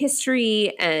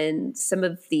history and some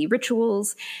of the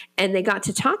rituals. And they got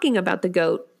to talking about the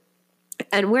goat.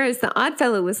 And whereas the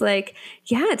Oddfellow was like,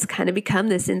 yeah, it's kind of become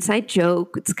this inside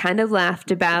joke. It's kind of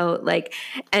laughed about, like,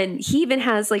 and he even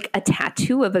has like a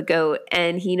tattoo of a goat,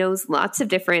 and he knows lots of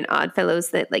different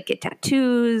Oddfellows that like get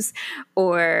tattoos,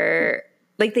 or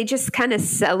like they just kind of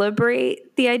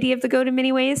celebrate the idea of the goat in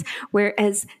many ways.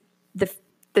 Whereas the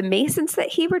Masons that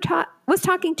he was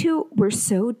talking to were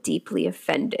so deeply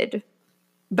offended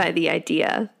by the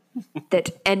idea that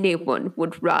anyone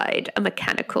would ride a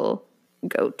mechanical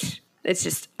goat. It's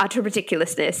just utter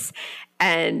ridiculousness.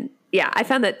 And yeah, I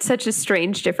found that such a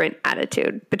strange, different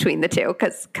attitude between the two.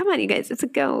 Because come on, you guys, it's a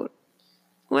goat.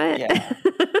 What? Yeah.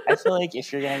 I feel like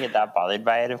if you're going to get that bothered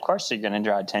by it, of course you're going to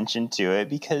draw attention to it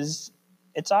because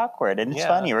it's awkward and it's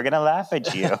funny. We're going to laugh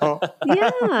at you.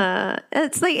 Yeah.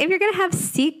 It's like if you're going to have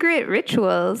secret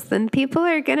rituals, then people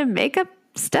are going to make up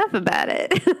stuff about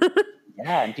it.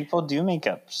 Yeah, and people do make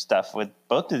up stuff with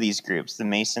both of these groups, the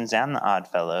Masons and the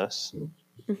Oddfellows.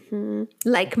 Mm-hmm.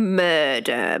 Like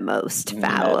murder most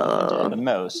foul. The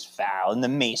most foul. And the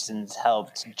Masons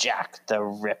helped Jack the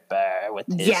Ripper with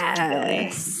his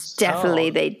killings.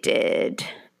 Definitely they did.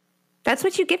 That's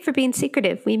what you get for being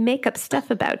secretive. We make up stuff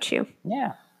about you.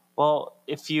 Yeah. Well,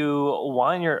 if you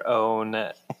want your own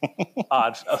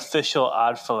official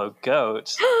Oddfellow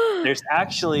goat, there's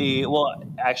actually, it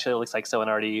looks like someone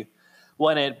already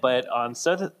won it, but on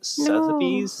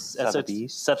Sotheby's,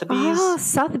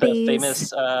 the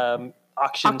famous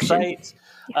auction site,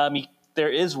 there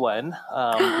is one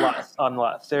on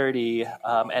lot 30,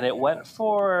 and it went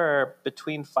for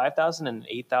between $5,000 and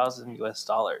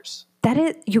 $8,000. That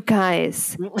is, you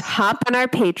guys, hop on our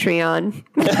Patreon,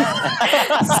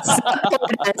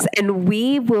 and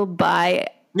we will buy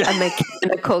a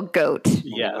mechanical goat.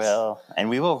 Yes. We will. And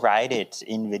we will ride it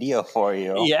in video for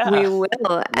you. Yeah. We will.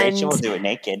 Rachel will do it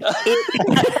naked.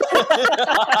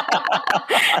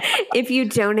 If you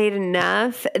donate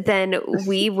enough, then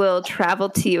we will travel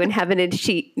to you and have an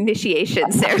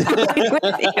initiation ceremony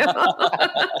with you.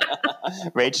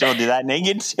 Rachel will do that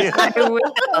naked too. I will.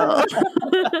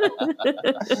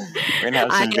 We're going to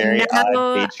have some very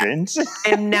odd patrons.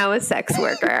 I am now a sex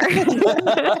worker.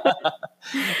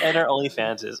 And our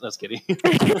OnlyFans is, no, just kidding. We're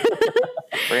going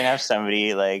to have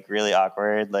somebody like really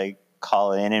awkward, like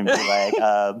call in and be like,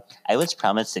 I was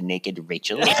promised a naked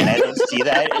Rachel and I don't see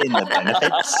that in the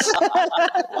benefits.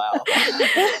 Wow.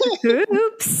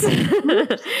 Oops.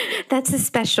 That's a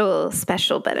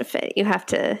special benefit. You have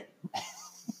to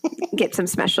get some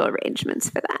special arrangements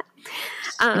for that.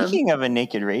 Speaking of a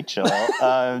naked Rachel,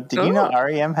 did you know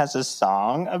REM has a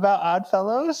song about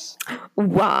Oddfellows?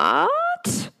 What?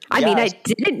 I mean, I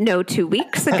didn't know 2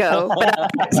 weeks ago, but I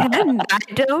pretend I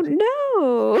don't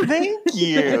know. Thank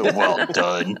you. Well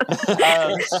done.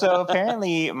 So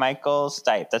apparently Michael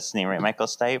Stipe, that's his name, right? Michael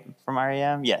Stipe from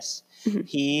REM? Yes. Mm-hmm.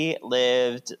 He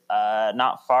lived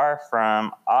not far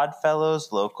from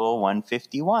Oddfellows Local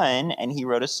 151, and he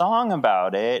wrote a song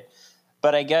about it.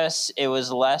 But I guess it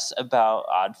was less about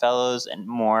Oddfellows and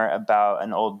more about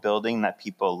an old building that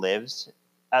people lived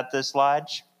at this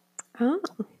lodge. Oh.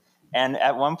 And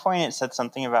at one point it said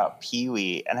something about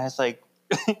Pee-wee. And I was like,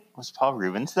 was Paul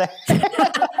Rubens there?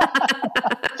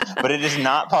 But it is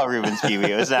not Paul Rubens'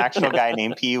 Pee-wee. It was an actual guy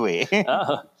named Pee-wee.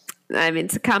 Oh. I mean,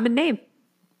 it's a common name.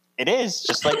 It is,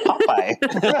 just like Popeye.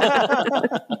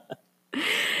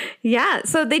 Yeah,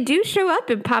 so they do show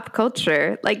up in pop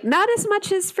culture. Like, not as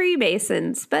much as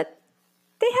Freemasons, but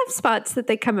they have spots that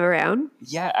they come around.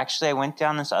 Yeah, actually, I went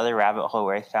down this other rabbit hole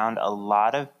where I found a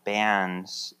lot of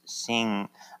bands sing.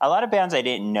 A lot of bands I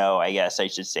didn't know, I guess I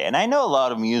should say. And I know a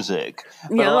lot of music,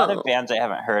 but a lot of bands I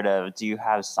haven't heard of do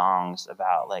have songs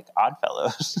about, like,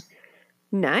 Oddfellows.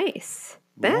 Nice.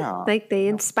 Yeah. Like, they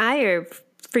inspire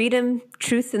freedom,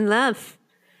 truth, and love.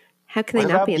 How can they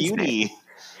not be inspired? Beauty?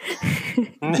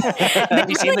 Have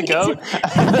you seen the goat?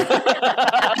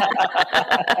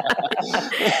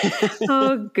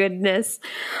 Oh, goodness.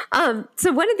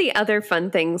 So one of the other fun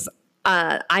things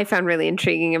I found really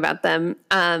intriguing about them,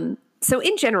 so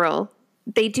in general,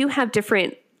 they do have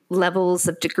different levels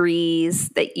of degrees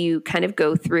that you kind of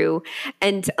go through.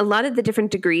 And a lot of the different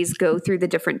degrees go through the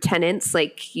different tenets.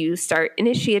 Like you start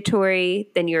initiatory,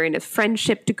 then you're in a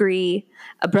friendship degree,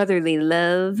 a brotherly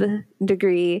love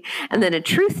degree, and then a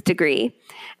truth degree.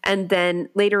 And then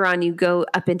later on, you go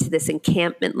up into this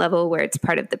encampment level where it's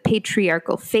part of the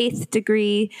patriarchal faith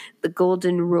degree, the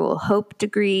golden rule hope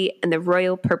degree, and the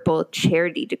royal purple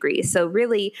charity degree. So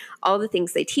really, all the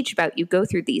things they teach about, you go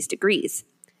through these degrees.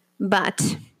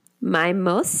 But my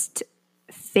most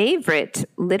favorite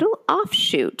little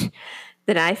offshoot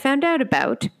that I found out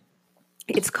about,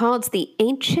 it's called the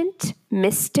Ancient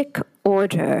Mystic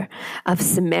Order of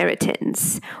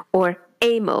Samaritans, or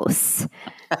AMOS.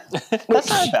 That's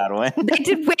not a bad one. They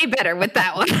did way better with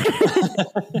that one.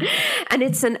 And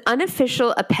it's an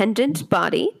unofficial appendant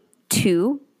body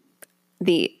to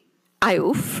the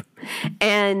IUF.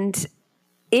 And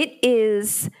it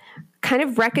is kind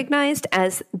of recognized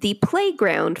as the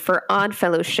playground for Odd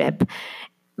Fellowship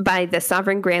by the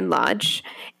Sovereign Grand Lodge.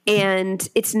 And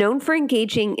it's known for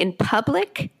engaging in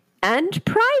public and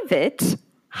private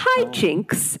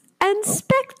hijinks and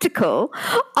spectacle,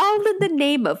 all in the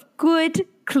name of good,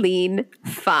 clean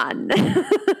fun.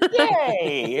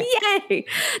 Yay! Yay!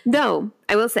 Though,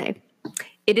 I will say,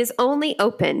 it is only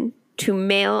open to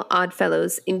male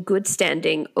Oddfellows in good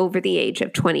standing over the age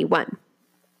of 21.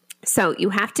 So you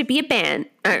have to be a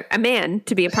man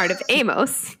to be a part of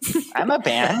Amos. I'm a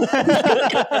band.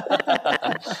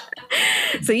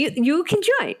 So you can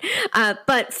join.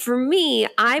 But for me,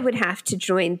 I would have to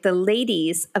join the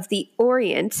Ladies of the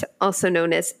Orient, also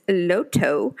known as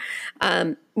Loto,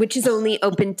 which is only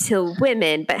open to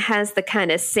women, but has the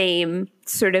kind of same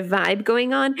sort of vibe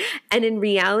going on. And in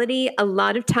reality, a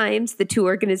lot of times the two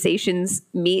organizations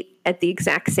meet at the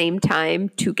exact same time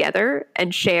together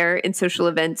and share in social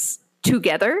events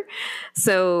together.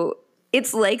 So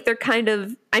it's like they're kind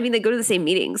of, I mean, they go to the same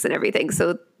meetings and everything.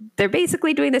 So they're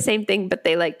basically doing the same thing, but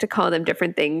they like to call them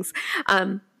different things.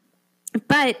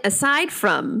 But aside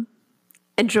from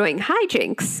enjoying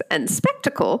hijinks and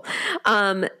spectacle,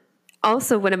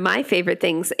 also one of my favorite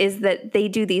things is that they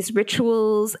do these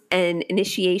rituals and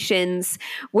initiations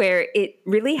where it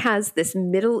really has this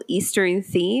Middle Eastern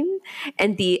theme.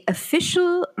 And the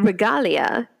official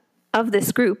regalia of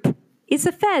this group is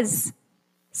a fez.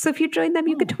 So if you join them,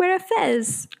 you get to wear a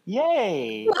fez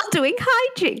Yay! while doing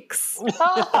hijinks.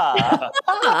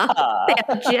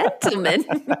 They're gentlemen.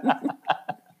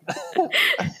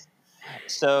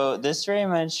 So this very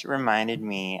much reminded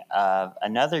me of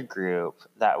another group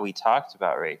that we talked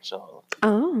about, Rachel.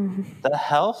 Oh. The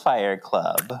Hellfire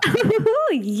Club.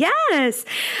 Yes.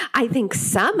 I think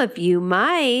some of you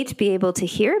might be able to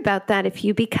hear about that if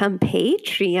you become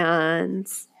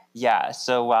Patreons. Yeah,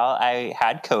 so while I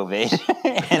had COVID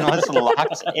and was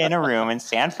locked in a room in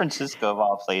San Francisco, of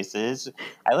all places,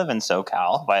 I live in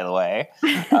SoCal, by the way,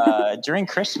 during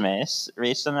Christmas,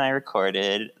 Rachel and I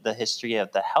recorded the history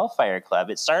of the Hellfire Club.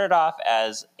 It started off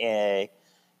as a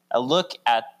look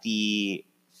at the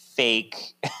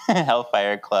fake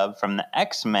Hellfire Club from the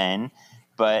X-Men,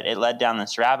 but it led down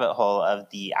this rabbit hole of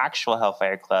the actual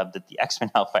Hellfire Club that the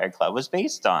X-Men Hellfire Club was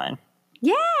based on.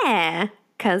 Yeah.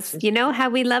 Because you know how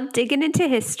we love digging into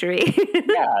history.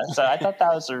 Yeah, so I thought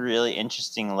that was a really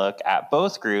interesting look at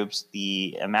both groups,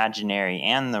 the imaginary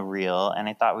and the real, and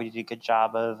I thought we did a good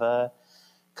job of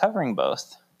covering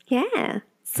both. Yeah.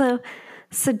 So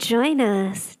join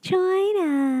us.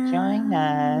 Join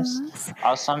us.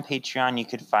 Also on Patreon, you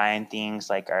could find things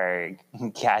like our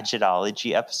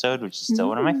Gadgetology episode, which is still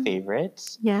one of my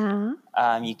favorites. Yeah.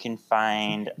 You can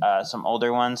find some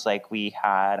older ones, like we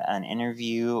had an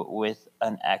interview with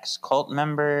an ex-cult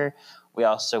member. We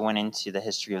also went into the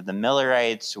history of the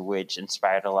Millerites, which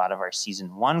inspired a lot of our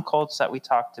season 1 cults that we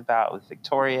talked about with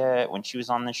Victoria when she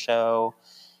was on the show.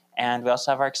 And we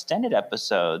also have our extended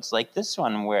episodes, like this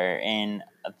one, where in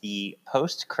the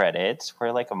post-credits,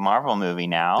 we're like a Marvel movie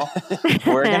now.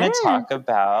 We're going to talk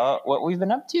about what we've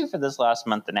been up to for this last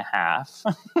month and a half.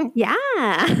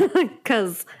 Yeah,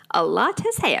 because a lot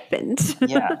has happened.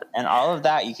 Yeah, and all of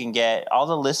that you can get, all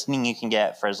the listening you can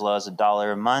get for as low as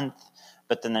 $1 a month.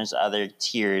 But then there's other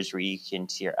tiers where you can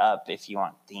tier up if you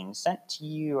want things sent to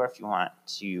you, or if you want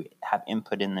to have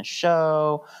input in the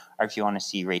show, or if you want to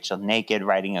see Rachel naked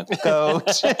riding a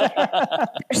goat.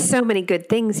 There's so many good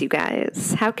things, you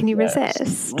guys. How can you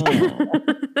resist?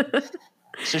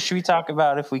 So should we talk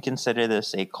about if we consider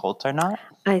this a cult or not?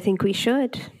 I think we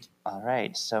should. All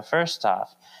right. So first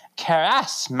off,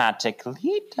 charismatic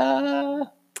leader.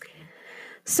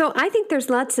 So I think there's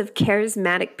lots of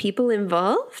charismatic people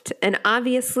involved. And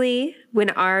obviously, when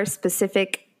our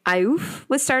specific IUF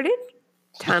was started,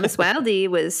 Thomas Wildey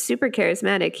was super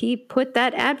charismatic. He put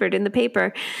that advert in the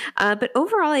paper. But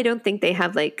overall, I don't think they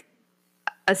have like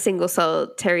a single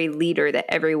solitary leader that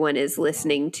everyone is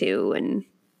listening to and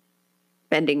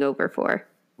bending over for.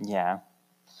 Yeah.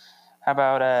 How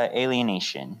about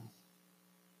Alienation?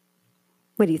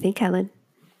 What do you think, Helen?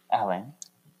 Ellen?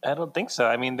 I don't think so.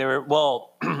 I mean, they were,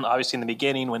 well, obviously in the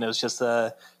beginning when it was just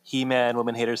a He-Man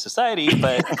Woman Hater Society,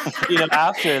 but,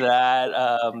 after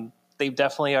that, they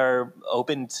definitely are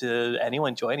open to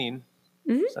anyone joining.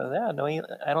 Mm-hmm. So, yeah, no,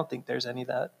 I don't think there's any of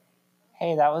that.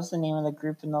 Hey, that was the name of the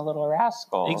group in The Little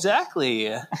Rascals.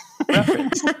 Exactly.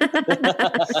 Reference.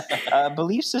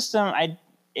 Belief system,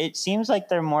 it seems like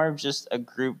they're more of just a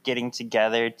group getting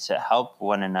together to help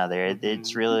one another. Mm-hmm.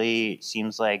 It really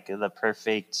seems like the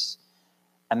perfect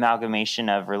amalgamation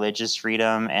of religious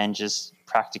freedom and just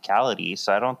practicality.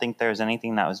 So I don't think there was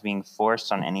anything that was being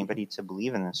forced on anybody to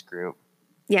believe in this group.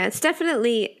 Yeah, it's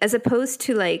definitely, as opposed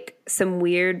to like some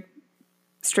weird,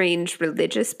 strange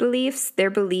religious beliefs, their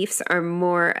beliefs are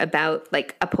more about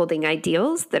like upholding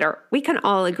ideals that we can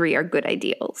all agree are good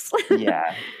ideals.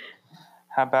 Yeah.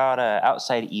 How about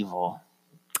outside evil?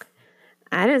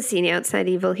 I don't see any outside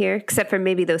evil here, except for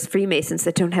maybe those Freemasons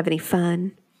that don't have any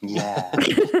fun. Yeah,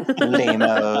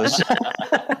 lamos.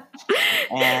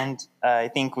 And I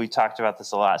think we talked about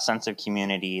this a lot. Sense of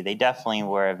community. They definitely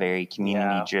were a very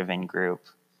community-driven group.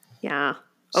 Yeah.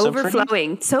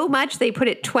 Overflowing. So much they put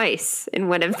it twice in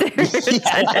one of their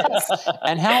tenets.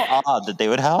 And how odd that they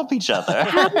would help each other.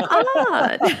 How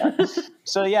odd.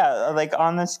 So yeah, like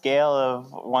on the scale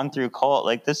of 1 through cult,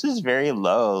 like this is very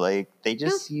low. Like they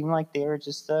just seem like they were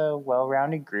just a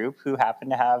well-rounded group who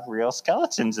happened to have real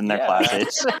skeletons in their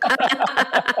closets.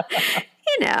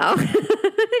 It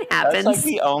happens. That's like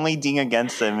the only ding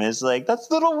against them is like, that's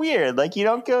a little weird. Like you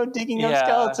don't go digging up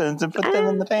skeletons and put them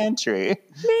in the pantry.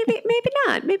 Maybe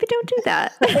not. Maybe don't do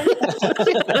that.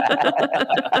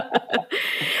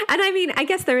 And I mean, I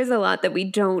guess there is a lot that we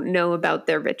don't know about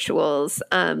their rituals.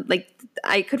 Like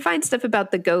I could find stuff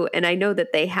about the goat and I know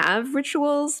that they have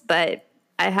rituals, but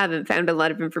I haven't found a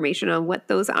lot of information on what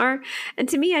those are. And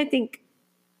to me, I think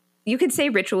you could say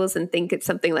rituals and think it's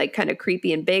something like kind of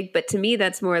creepy and big, but to me,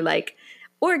 that's more like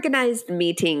organized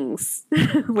meetings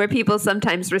where people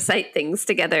sometimes recite things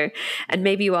together and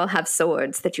maybe you all have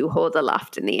swords that you hold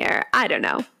aloft in the air. I don't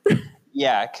know.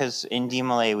 Yeah, because in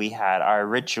D-Malay we had our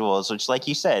rituals, which like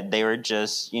you said, they were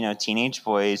just, teenage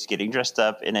boys getting dressed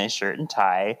up in a shirt and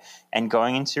tie and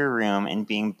going into a room and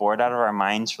being bored out of our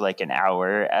minds for like an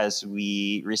hour as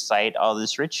we recite all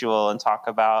this ritual and talk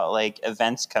about like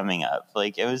events coming up.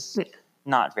 Like it was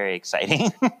not very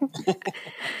exciting.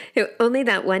 Only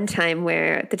that one time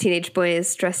where the teenage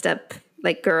boys dressed up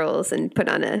like girls and put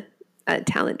on a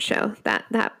talent show.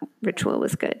 That ritual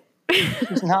was good.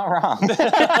 He's not wrong. For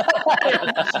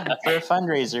a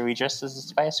fundraiser, we dressed as the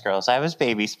Spice Girls. I was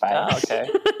Baby Spice. Oh, okay.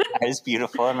 I was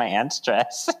beautiful in my aunt's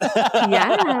dress.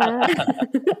 Yeah.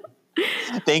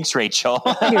 Thanks, Rachel.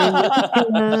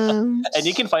 And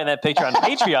you can find that picture on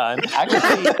Patreon.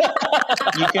 Actually,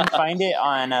 you can find it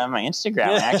on my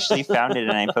Instagram. I actually found it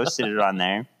and I posted it on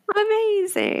there.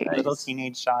 Amazing. A little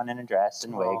teenage Sean in a dress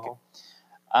and wig.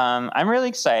 I'm really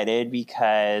excited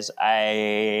because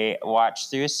I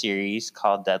watched through a series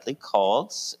called Deadly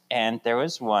Cults, and there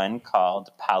was one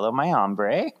called Palo My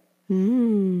Hombre.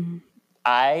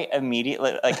 I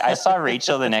immediately, I saw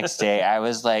Rachel the next day. I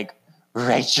was like,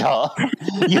 Rachel,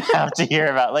 you have to hear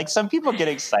about, some people get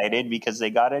excited because they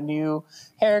got a new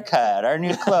haircut or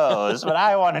new clothes, but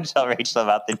I want to tell Rachel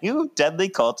about the new Deadly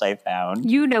Cult I found.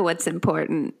 You know what's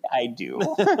important. I do.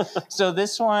 So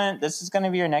this is going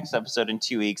to be our next episode in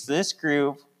 2 weeks. This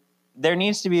group, there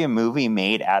needs to be a movie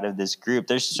made out of this group.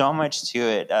 There's so much to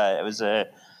it. It was a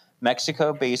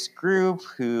Mexico-based group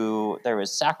there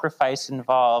was sacrifice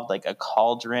involved, like a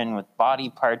cauldron with body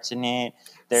parts in it.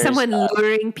 There's, someone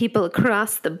luring people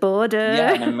across the border.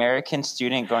 Yeah, an American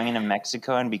student going into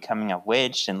Mexico and becoming a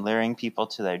witch and luring people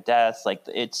to their deaths.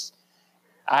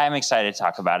 I'm excited to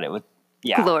talk about it.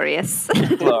 Glorious.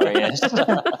 Glorious.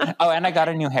 Oh, and I got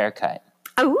a new haircut.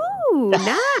 Ooh,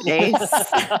 nice.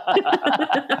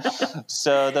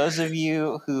 So those of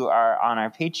you who are on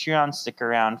our Patreon, stick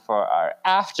around for our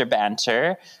after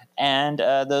banter. And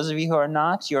those of you who are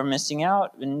not, you're missing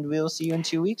out. And we'll see you in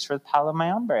 2 weeks for Palo My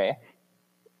Hombre.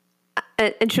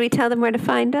 And should we tell them where to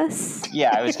find us?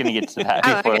 Yeah, I was going to get to that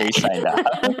before we signed up.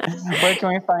 Where can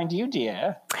we find you,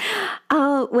 dear?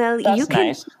 Oh, well, That's you can...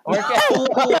 nice.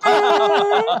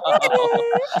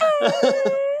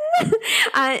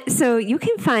 So you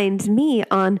can find me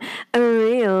on A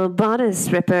Real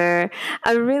Bodice Ripper,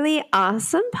 a really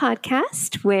awesome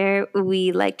podcast where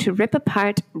we like to rip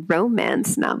apart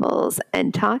romance novels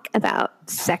and talk about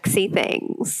sexy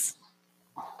things.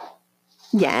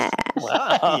 Yeah.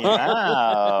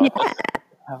 Wow.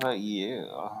 How about you?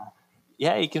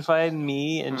 Yeah, you can find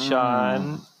me and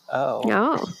Sean. Oh,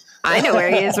 I know where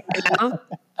he is right now.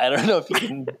 I don't know if you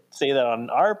can say that on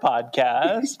our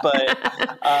podcast, but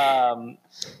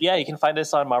yeah, you can find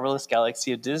us on Marvelous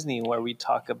Galaxy of Disney, where we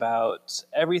talk about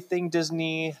everything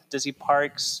Disney, Disney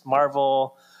parks,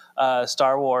 Marvel,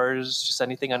 Star Wars, just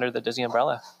anything under the Disney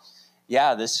umbrella.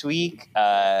 Yeah, this week,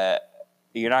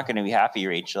 you're not going to be happy,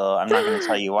 Rachel. I'm not going to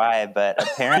tell you why, but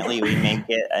apparently we may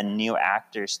get a new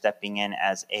actor stepping in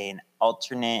as an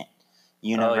alternate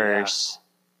universe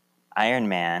Iron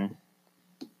Man.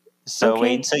 So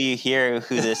wait until you hear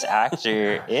who this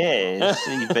actor is,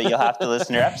 but you'll have to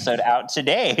listen to our episode out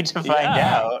today to find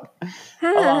out,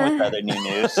 along with other new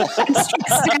news.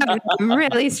 I'm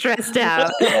really stressed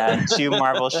out. Yeah, 2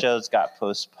 Marvel shows got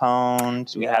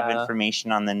postponed. We have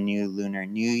information on the new Lunar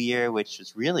New Year, which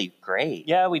was really great.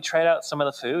 Yeah, we tried out some of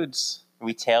the foods.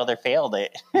 We tailed or failed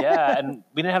it. Yeah, and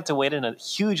we didn't have to wait in a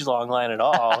huge long line at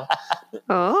all.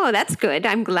 Oh, that's good.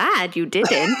 I'm glad you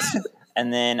didn't.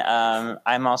 And then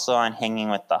I'm also on Hanging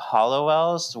with the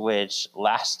Hollowells, which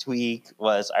last week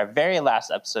was our very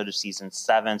last episode of season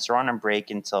 7. So we're on a break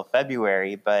until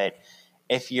February. But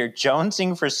if you're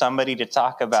jonesing for somebody to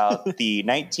talk about the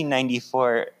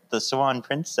 1994 The Swan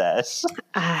Princess.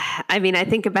 I mean, I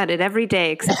think about it every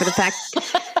day, except for the fact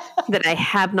that I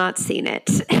have not seen it.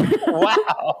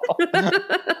 Wow.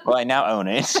 Well, I now own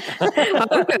it.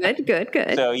 Oh,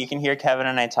 good. So you can hear Kevin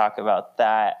and I talk about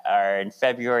that. In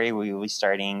February, we will be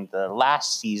starting the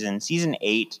last season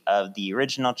 8 of the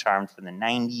original Charmed from the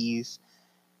 90s,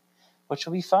 which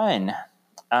will be fun.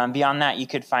 Beyond that, you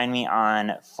could find me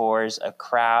on Four's A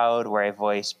Crowd, where I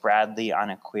voice Bradley on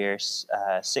a queer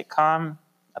sitcom.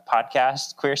 A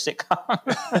podcast, queer sitcom.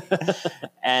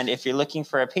 And if you're looking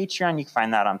for a Patreon, you can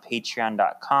find that on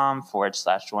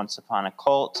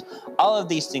patreon.com/onceuponacult. All of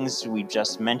these things we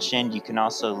just mentioned, you can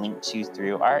also link to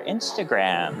through our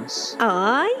Instagrams.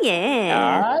 Oh,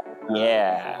 yeah.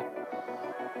 Yeah.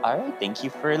 All right. Thank you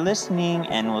for listening,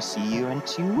 and we'll see you in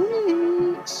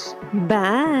 2 weeks.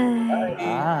 Bye.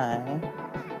 Bye.